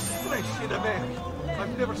 Flesh in a man!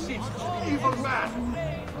 I've never seen such an evil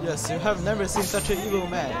man! Yes, you have never seen such an evil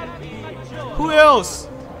man. Who else?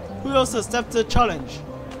 Who else accepted the challenge?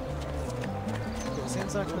 Okay,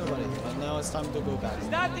 seems like nobody, but now it's time to go back.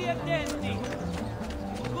 State attenti!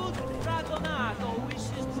 Good Radonato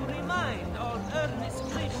wishes to remind our earnest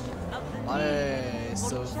wish of the Money is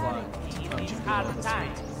so fun. these hard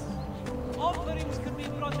times. Offerings could be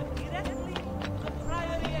brought directly to the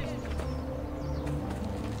priory entrance.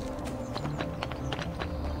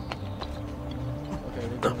 Okay,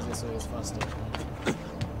 we're going this way is faster.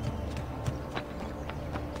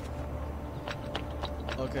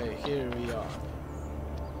 Okay, here we are.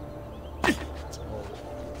 Oh,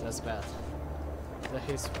 that's bad. That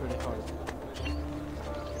hits pretty hard.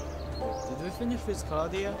 Wait, did we finish with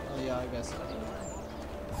Claudia? Oh yeah, I guess.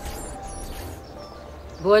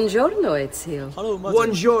 Buongiorno, Ezio. Hello, mother.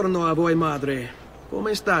 Buongiorno a voi, madre.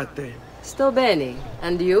 Come state? Sto bene.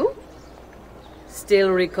 And you?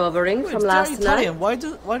 Still recovering from last Italian.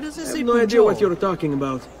 night? Why does it I say have no idea Buongiorno? what you're talking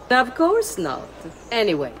about. Of course not.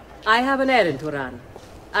 Anyway, I have an errand to run.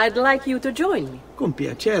 I'd like you to join me. Con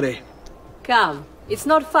piacere. Come, it's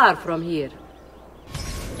not far from here.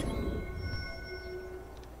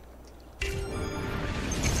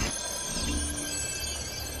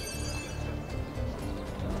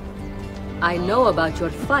 I know about your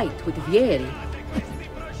fight with Vieri.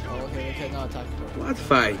 Oh, okay, we cannot attack her. What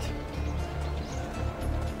fight?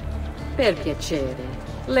 Per piacere.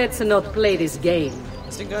 Let's not play this game.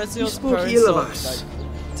 He spoke ill of us.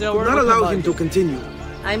 Would not allow him to continue.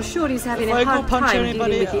 I'm sure he's having If a I go hard punch time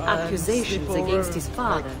anybody, dealing with the I'll accusations sleep over, against his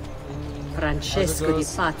father. Francesco di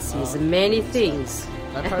goes, Pazzi is many things,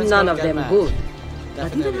 my and parents none gonna of get them mad. good. But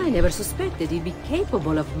even Definitely. I never suspected he'd be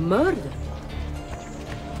capable of murder.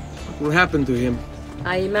 What will happen to him?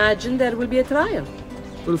 I imagine there will be a trial.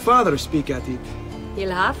 Will father speak at it?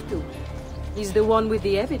 He'll have to. He's the one with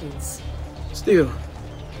the evidence. Still,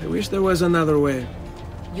 I wish there was another way.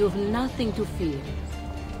 You've nothing to fear.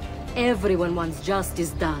 Everyone wants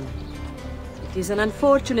justice done. It is an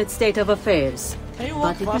unfortunate state of affairs, Can you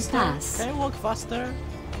walk but it will faster? pass. Can you walk faster?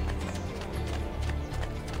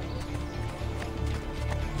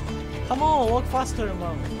 Come on, walk faster,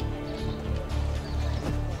 mom.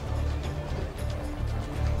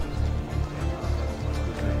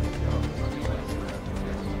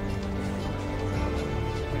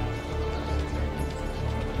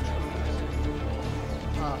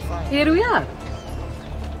 Ah, fine. Here we are.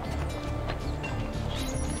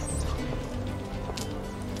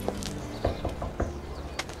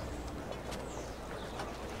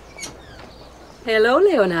 Hello,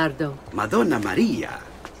 Leonardo. Madonna Maria.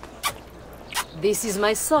 This is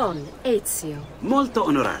my son, Ezio. Molto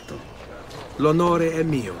onorato. L'onore è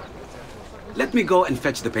mio. Let me go and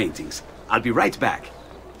fetch the paintings. I'll be right back.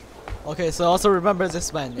 Okay, so also remember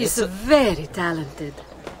this man. He's very talented.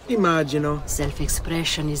 Immagino.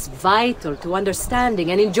 Self-expression is vital to understanding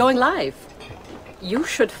and enjoying life. You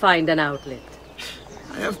should find an outlet.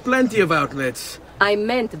 I have plenty of outlets. I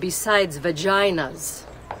meant besides vaginas.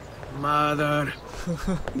 Mother.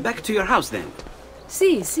 Back to your house then.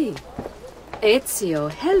 Si, si. Ezio,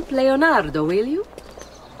 help Leonardo, will you?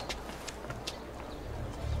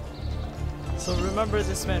 So remember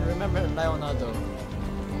this man, remember Leonardo.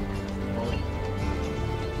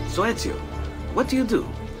 So Ezio, what do you do?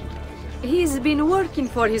 He's been working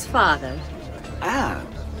for his father. Ah,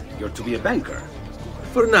 you're to be a banker.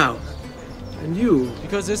 For now. And you?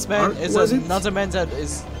 Because this man is another man that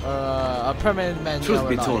is a permanent man. Truth in our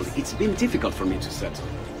be told, life. it's been difficult for me to settle.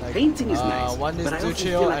 Like, Painting is nice, one is but I often Duccio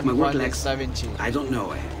feel like and my work one lacks, is Da Vinci. I don't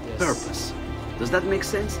know, purpose. Does that make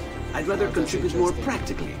sense? I'd rather that's contribute more interesting.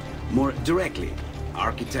 practically, more directly.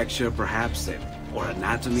 Architecture, perhaps, or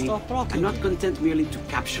anatomy. I'm not content merely to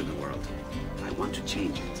capture the world. I want to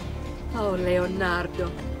change it. Oh,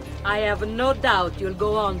 Leonardo. I have no doubt you'll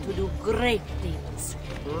go on to do great things.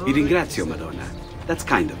 Vi ringrazio, Madonna. That's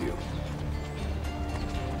kind of you.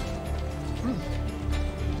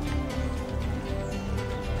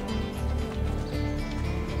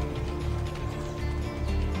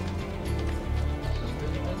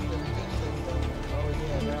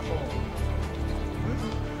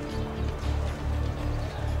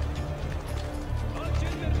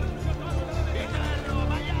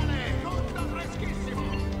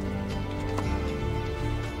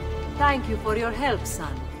 Thank you for your help,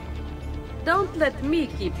 son. Don't let me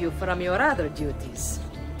keep you from your other duties.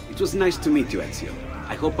 It was nice to meet you, Ezio.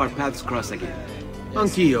 I hope our paths cross again.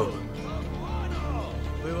 Anch'io.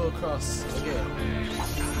 We will cross again.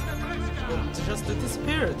 But just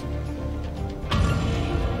disappeared.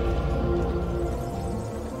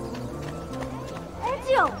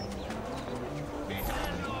 Ezio!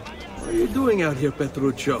 What are you doing out here,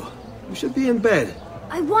 Petruccio? You should be in bed.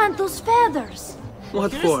 I want those feathers.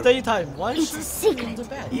 What Here's for? daytime. Why It's should a secret. in the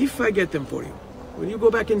bed? If I get them for you, will you go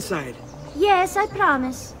back inside? Yes, I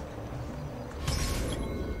promise.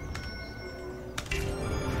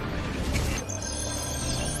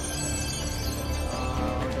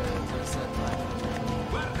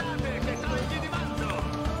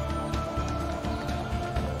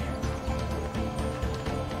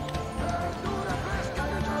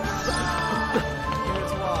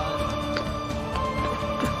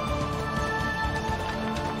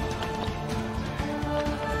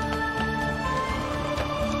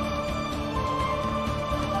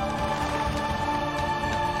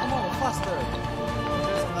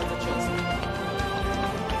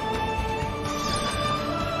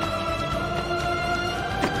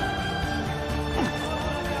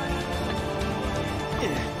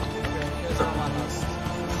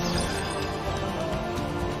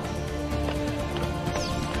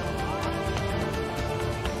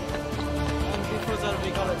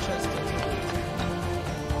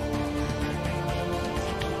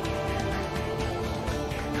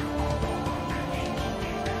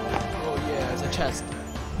 Chest.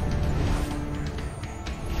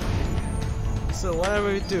 So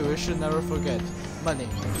whatever we do, we should never forget money.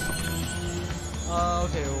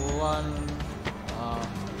 Okay, one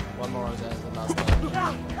more than the last time.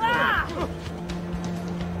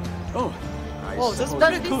 Oh, that's Does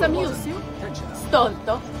pretty this cool. amuse you?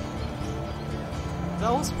 Stolto.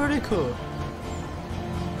 That was pretty cool.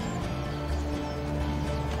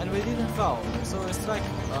 And we didn't fall, so it's like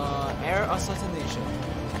air assassination.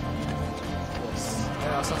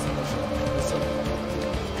 Assassination.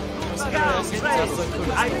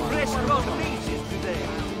 I fresh roast beaches today.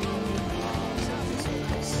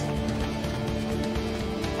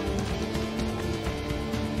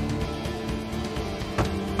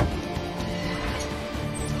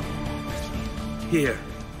 Here,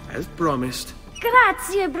 as promised.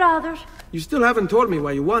 Grazie, brother. You still haven't told me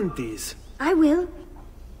why you want these. I will.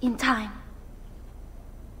 In time.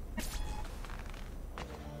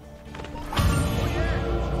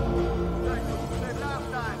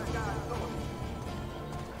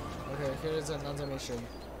 Okay, here is another mission.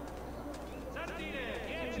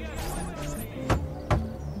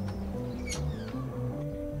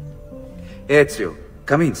 Ezio,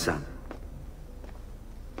 come in, son.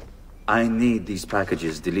 I need these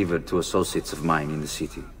packages delivered to associates of mine in the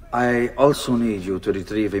city. I also need you to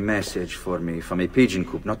retrieve a message for me from a pigeon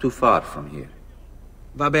coop not too far from here.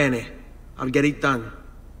 Va bene. I'll get it done.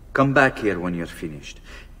 Come back here when you're finished.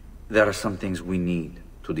 There are some things we need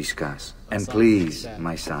to discuss. And please,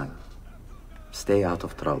 my son, stay out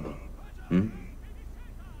of trouble. Hmm?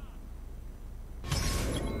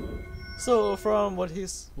 So from what he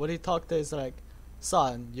talked is like,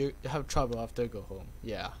 son, you have trouble after you go home.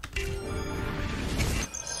 Yeah.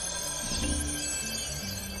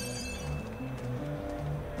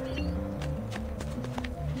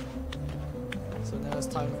 So now it's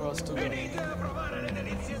time for us to go.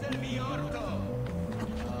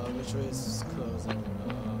 Which way is closed?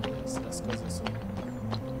 Yes, let's go this way.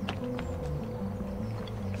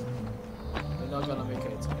 We're not gonna make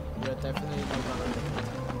it. We're definitely not gonna make it.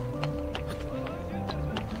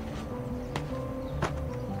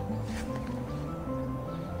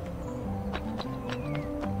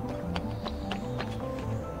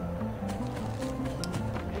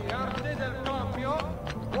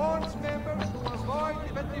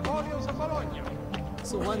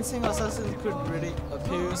 So one thing Assassin could really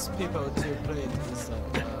appeals people to play it is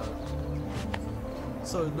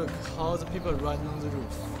so look how the people run on the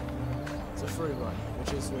roof. It's a free run,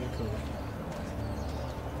 which is really cool.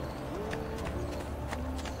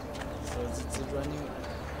 started running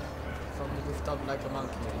from the rooftop like a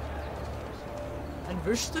monkey. And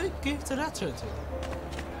where should I give the letter to?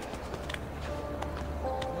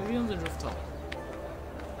 Maybe on the rooftop.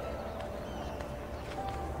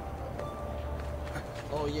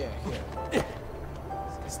 Oh yeah, here.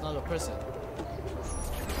 It's not a person.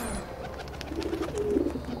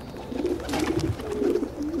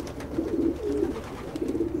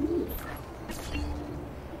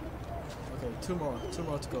 Okay, two more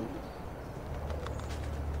to go.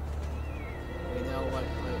 Okay, now what?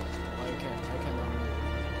 I cannot move.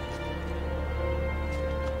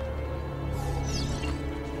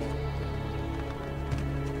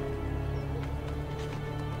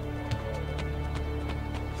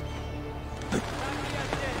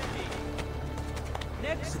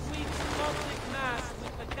 Next week's public mass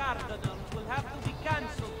with the Cardinal will have to be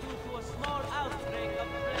cancelled due to a small outbreak of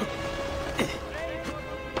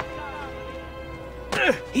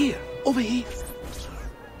plague. Here, over here.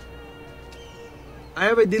 I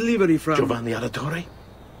have a delivery from... Giovanni Auditore?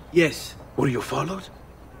 Yes. Were you followed?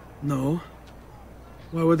 No.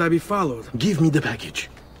 Why would I be followed? Give me the package.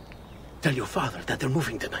 Tell your father that they're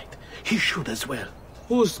moving tonight. He should as well.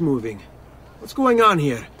 Who's moving? What's going on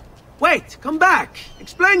here? Wait! Come back!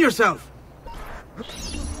 Explain yourself!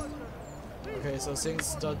 Okay, so things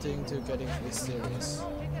starting to getting serious.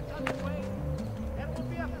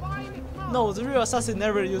 No, the real assassin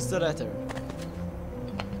never used the letter.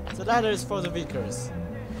 The letter is for the Vickers.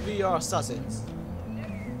 We are assassins.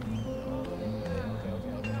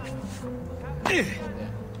 Okay.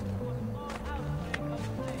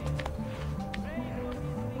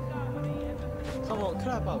 Come on,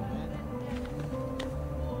 clap out, man.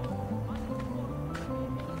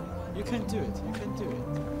 You can do it, you can do it.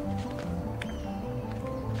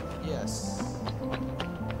 Yes.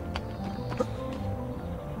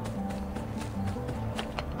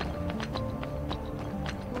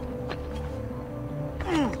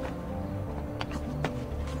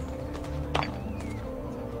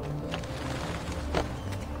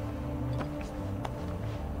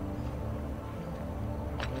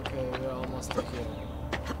 Okay, we're almost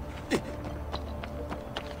here.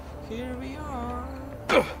 Here we are.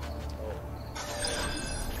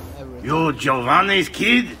 You Giovanni's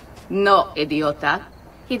kid? No, idiota.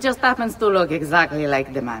 He just happens to look exactly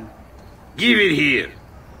like the man. Give it here.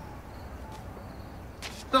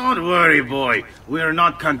 Don't worry, boy. We're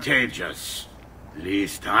not contagious.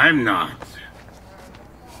 Least I'm not.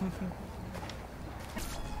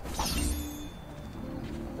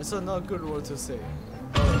 That's a not good word to say.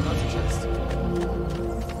 Oh, not a chance to.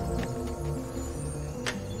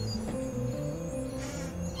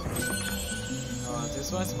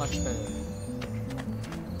 This one's much better.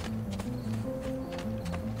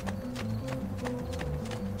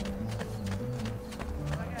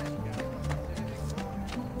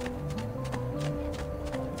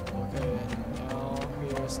 Okay, and now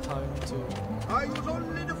here's time to I was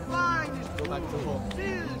only the finest. Go back to home.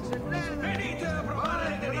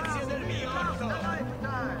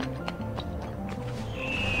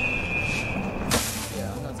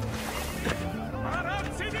 Yeah, that's good.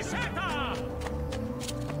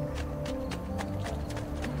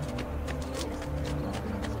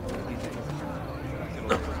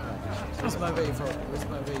 Where's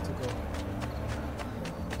my way to go?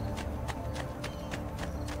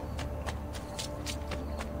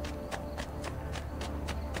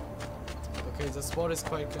 Okay, the spot is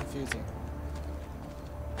quite confusing.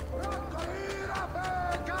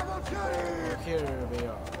 Here we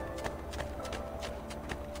are.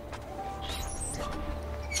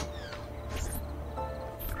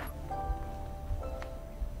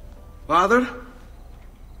 Father?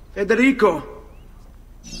 Federico!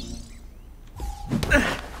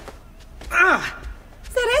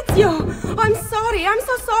 Ezio! I'm sorry, I'm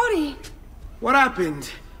so sorry. What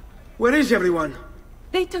happened? Where is everyone?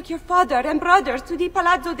 They took your father and brothers to the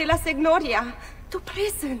Palazzo della Signoria, to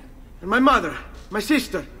prison. And my mother, my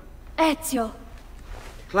sister. Ezio.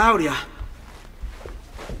 Claudia.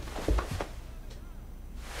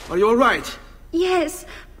 Are you all right? Yes,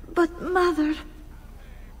 but Mother...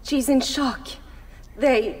 She's in shock.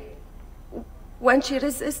 When she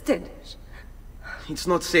resisted... It's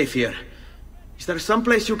not safe here. Is there some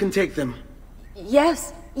place you can take them?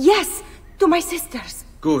 Yes, to my sisters.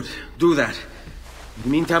 Good, do that. In the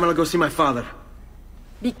meantime, I'll go see my father.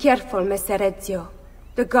 Be careful, Messer Ezio.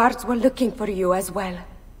 The guards were looking for you as well.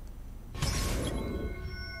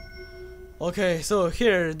 Okay, so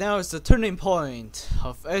here now is the turning point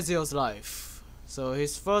of Ezio's life. So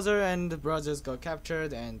his father and brothers got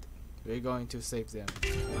captured and we're going to save them.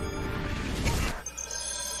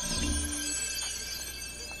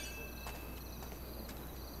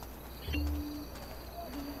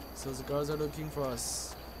 So the guards are looking for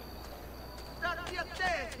us.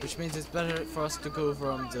 Which means it's better for us to go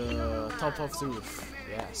from the top of the roof.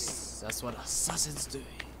 Yes, that's what assassins do.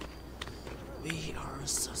 We are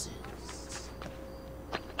assassins.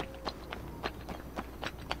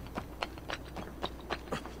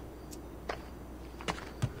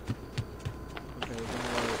 Okay, don't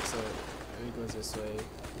worry, so we go this way.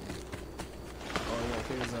 Oh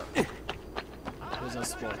yeah, here's a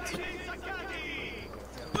spot.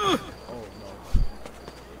 Oh no.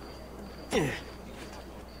 Okay,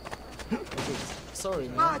 sorry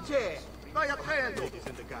man.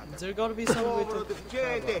 There gotta be some way to...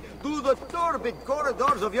 Do the turbid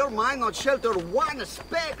corridors of your mind not shelter one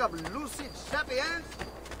speck of lucid sapience?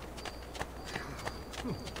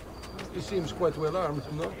 He seems quite well armed,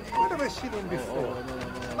 no? Where have I seen him before?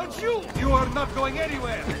 But you! You are not going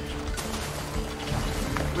anywhere!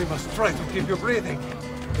 We must try to keep you breathing.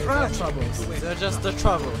 They're the troubles. They're just the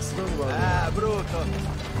troubles. Don't worry. Ah, bruto.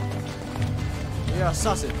 We are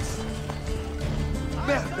assassins.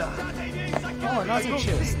 Merda! Oh, another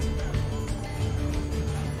chest.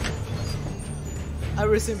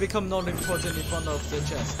 Everything becomes not important in front of the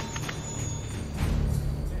chest.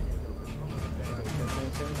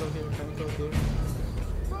 Can we go here? Can we go here?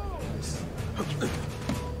 Nice. Oh,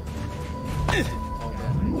 damn.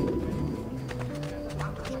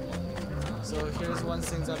 So here's one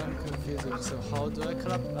thing that I'm confusing. So how do I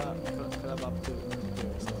climb up to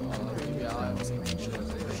here? So maybe I was thinking should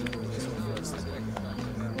do this one first.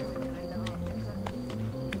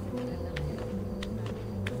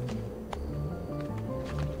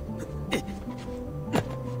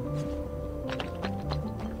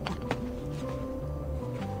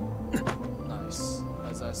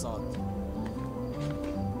 As I thought.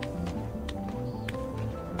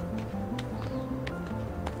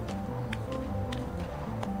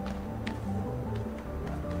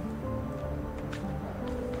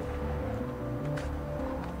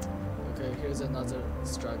 Okay, here's another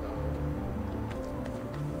struggle.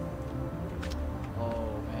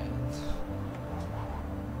 Oh man.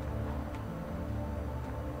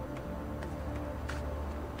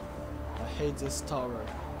 I hate this tower.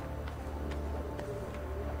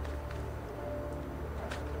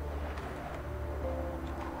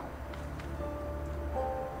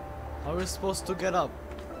 How are we supposed to get up?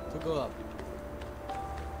 To go up?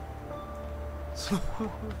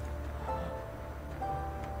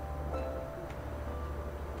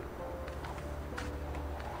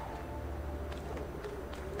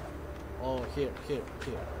 Oh, here. There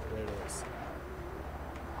it is.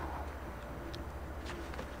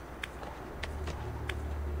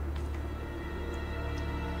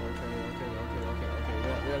 Okay.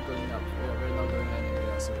 We are going up. We're not going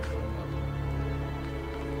anywhere, so we're going up.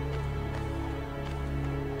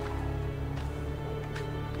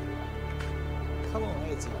 Come on,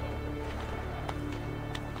 ezio.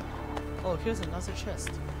 Oh, here's another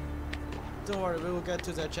chest. Don't worry, we will get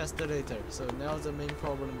to that chest later. So now the main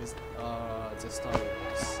problem is the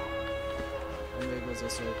towers. And we go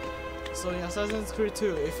this way. So in Assassin's Creed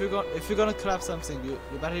 2, if you're gonna collapse something, you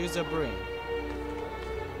better use your brain.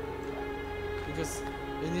 Because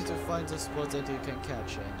you need to find the spot that you can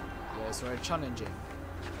catch, and yeah, it's very challenging.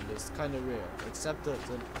 And it's kinda rare, except the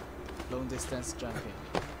long distance jumping.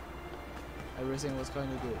 Everything was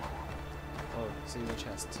kind of good. Oh, see the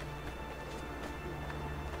chest.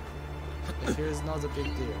 Here is not a big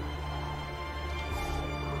deal.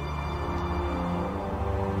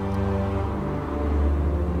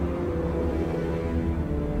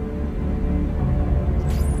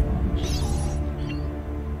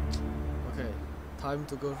 Okay, time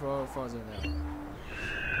to go further now.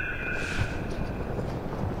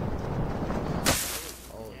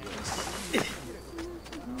 Oh yes.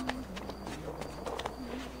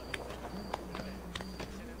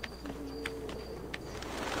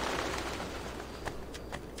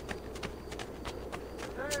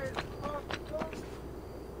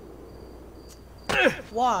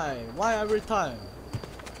 Why? Why every time?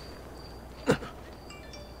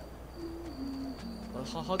 Well,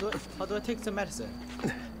 how do I take the medicine?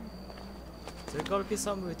 There gotta be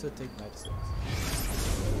some way to take medicine.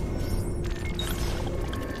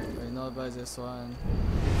 Okay, not by this one.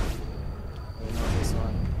 Okay, not this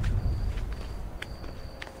one.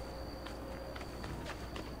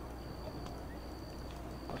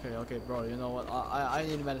 Okay, bro. You know what? I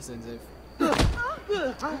need medicines if.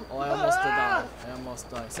 Oh, I almost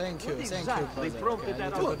died. Thank you, brother. Okay, I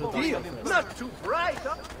need to go to doctor first. Not too bright,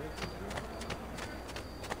 huh?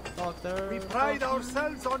 Doctor. We pride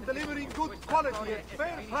ourselves on delivering good quality at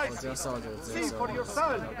fair prices. Oh, they're soldiers. See for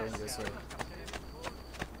yourself. I'm not going this way.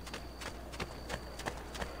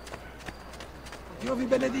 Dio vi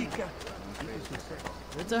benedica.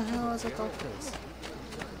 What the hell is a dog place?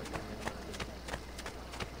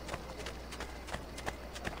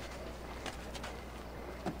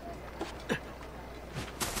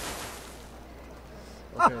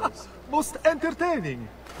 Okay. Most entertaining.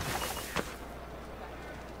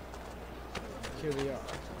 Here we are.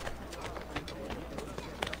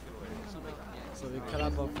 So we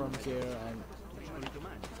climb up from here and...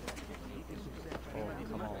 Oh,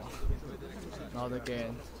 come on. Not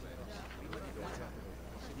again.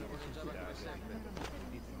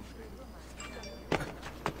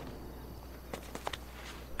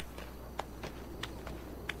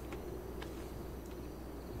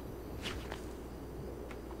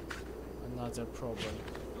 Another problem.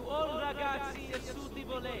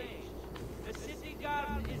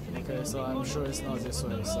 Okay, so I'm sure it's not this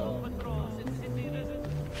way, so...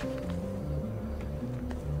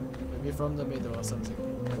 Maybe from the middle or something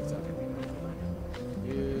like that.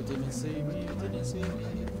 You didn't see me, you didn't see me.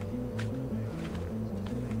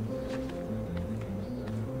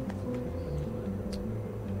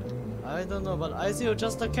 I don't know, but ezio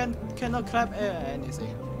just cannot clap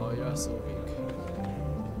anything. Oh, you are so weak.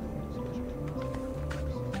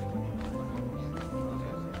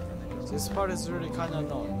 This part is really kind of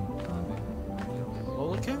annoying. Well,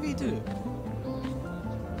 what can we do?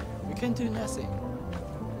 We can do nothing.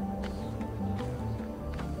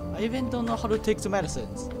 I even don't know how to take the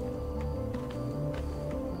medicines.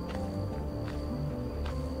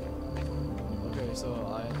 Okay, so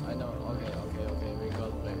I know. Okay. We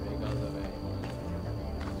got the way.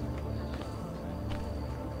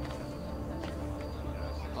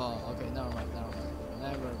 Oh, okay. Never mind.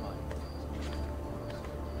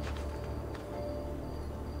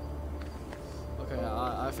 Okay,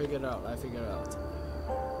 I figured out.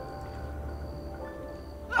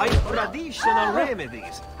 Traditional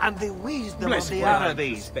remedies and the wisdom of the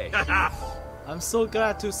Arabs. I'm so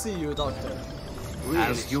glad to see you, Doctor.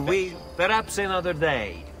 As you will, perhaps another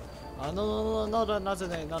day. No, not another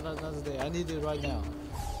day, I need it right now.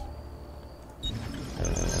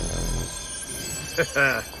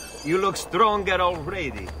 You look stronger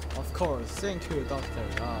already. Of course, thank you, Doctor.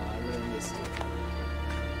 I really missed you.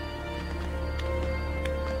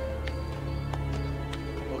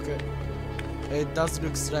 Okay. It does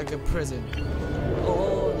look like a prison.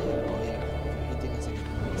 Oh yeah. He didn't say it.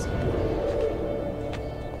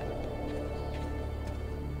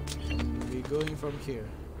 We're going from here.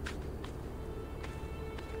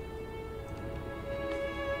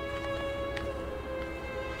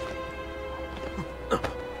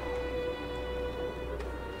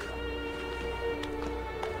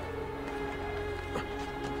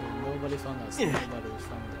 Nobody found us.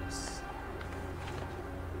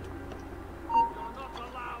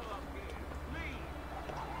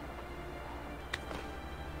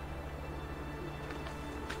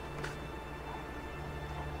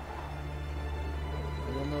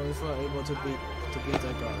 If we're able to beat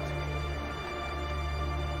that guard.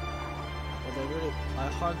 But I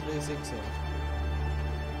hardly think so.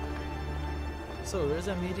 So where's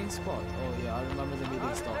the meeting spot? Oh yeah, I remember the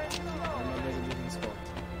meeting spot.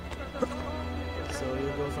 So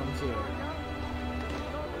you go from here.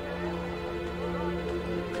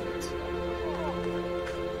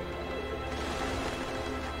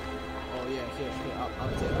 Oh yeah, here,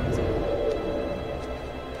 up there.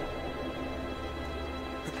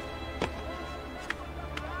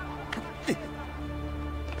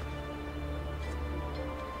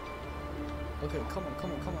 Okay, come on,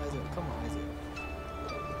 ezio.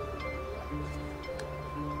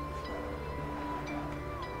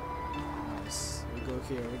 Nice. We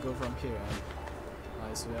go from here.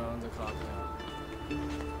 Nice, we are on the clock now.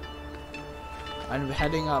 And we're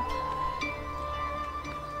heading up.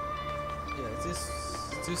 Yeah,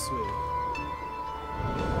 this way.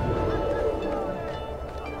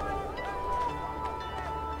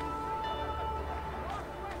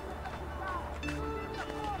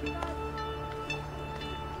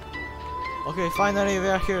 Okay, finally we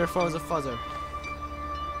are here for the father.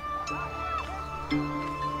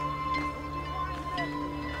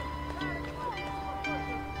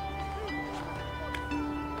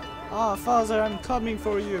 Ah, father, I'm coming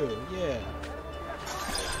for you. Yeah.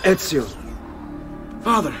 Ezio.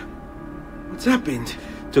 Father, what's happened?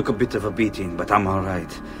 Took a bit of a beating, but I'm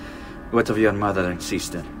alright. What of your mother and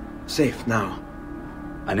sister? Safe now.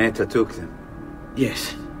 Aneta took them.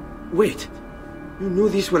 Yes. Wait. You knew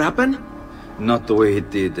this would happen? Not the way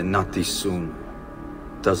it did, and not this soon.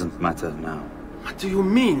 Doesn't matter now. What do you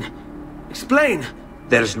mean? Explain!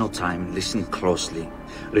 There's no time. Listen closely.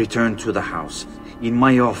 Return to the house. In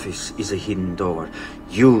my office is a hidden door.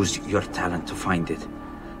 Use your talent to find it.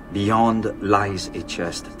 Beyond lies a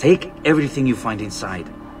chest. Take everything you find inside.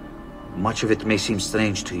 Much of it may seem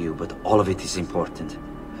strange to you, but all of it is important.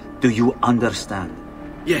 Do you understand?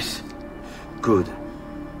 Yes. Good.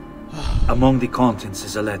 Among the contents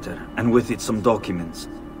is a letter, and with it some documents.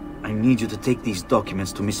 I need you to take these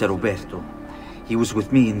documents to Mr. Roberto. He was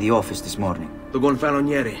with me in the office this morning. The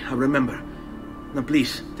Gonfaloniere, I remember. Now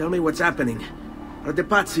please, tell me what's happening. Are the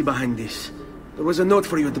Pazzi behind this? There was a note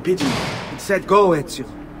for you at the pigeon. It said, "Go, Ezio.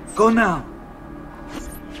 Go now."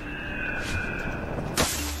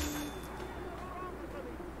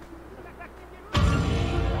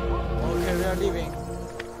 Okay, we are leaving.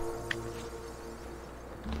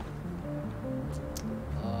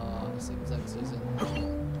 Seems like there's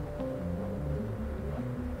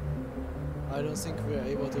I don't think we are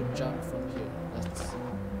able to jump from here.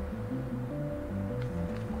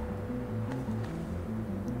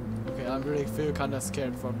 Okay, I'm really feel kind of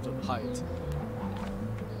scared from the height.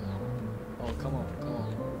 Oh, come on, come on.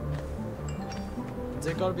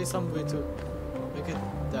 There gotta be some way to make it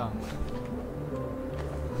down.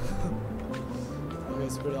 Okay,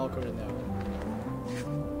 it's pretty awkward now.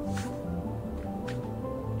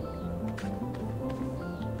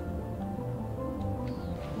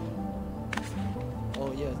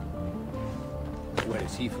 Oh yeah. Where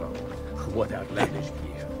is he from? What outlandish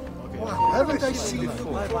gear? Okay. What haven't I seen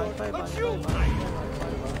before? Bye bye bye bye.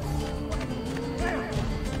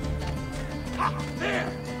 There!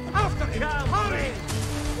 After him! Hurry!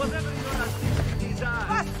 Whatever your artistic desire.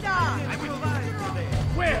 Basta! I will find you there.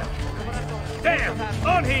 Where? There!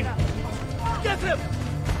 On him! Get him!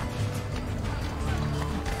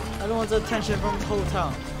 I don't want the attention from the whole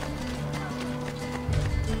town.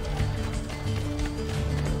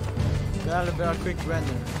 Gotta be a quick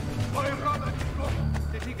render.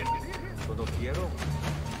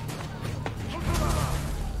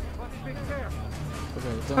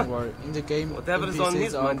 Okay, don't worry. In the game, Whatever's on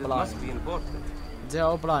his NPCs are mind, it blind. must be important. They are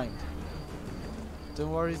all blind.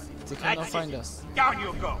 Don't worry, they cannot find us. Down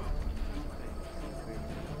you go!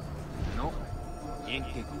 No?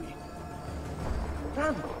 Niente qui.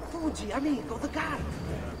 Run! Fuggi, amico, the guy!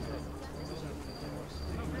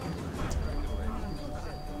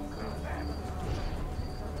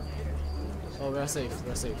 Oh, we're safe,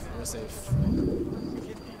 we're safe, we're safe.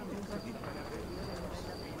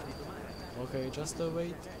 Okay, just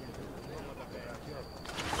wait.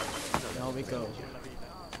 Now we go.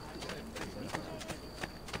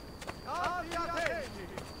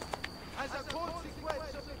 As a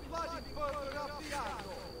consequence of the bloody murder of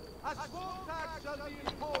Diablo, a small tax shall be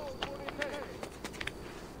imposed for repayment.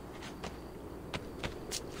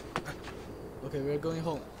 Okay, we're going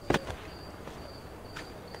home.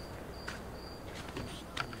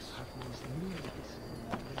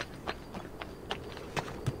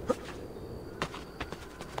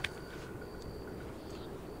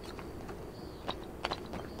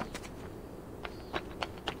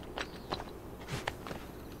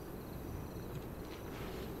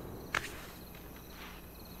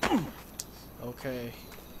 Okay.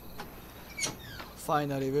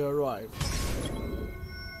 Finally, we arrived.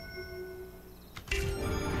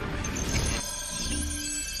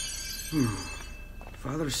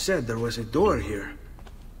 Father said there was a door here.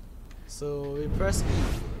 So we press E,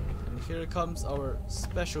 and here comes our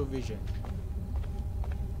special vision,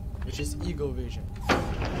 which is ego vision.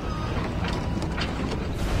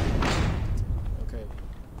 Okay.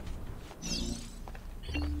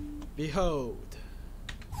 Behold.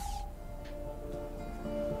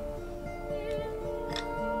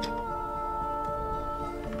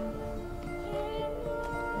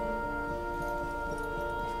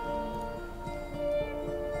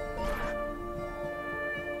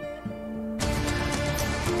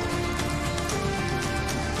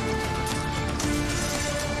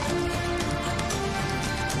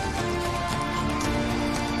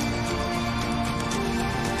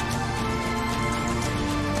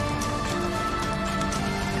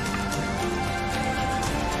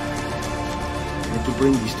 To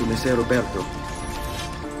bring this to Messer Roberto.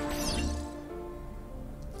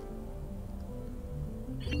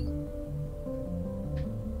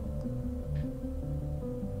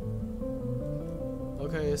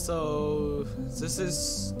 Okay, so this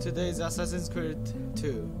is today's Assassin's Creed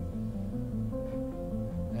 2,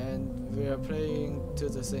 and we are playing to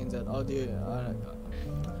the thing that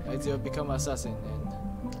ezio become assassin,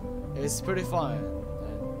 and it's pretty fun.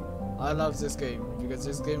 I love this game because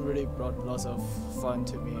this game really brought lots of fun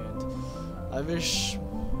to me, and I wish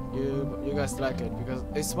you guys like it, because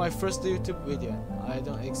it's my first YouTube video. I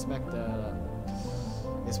don't expect that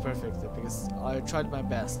it's perfect, because I tried my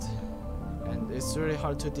best, and it's really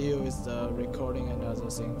hard to deal with the recording and other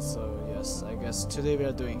things. So yes, I guess today we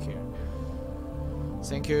are doing here.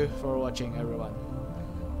 Thank you for watching, everyone.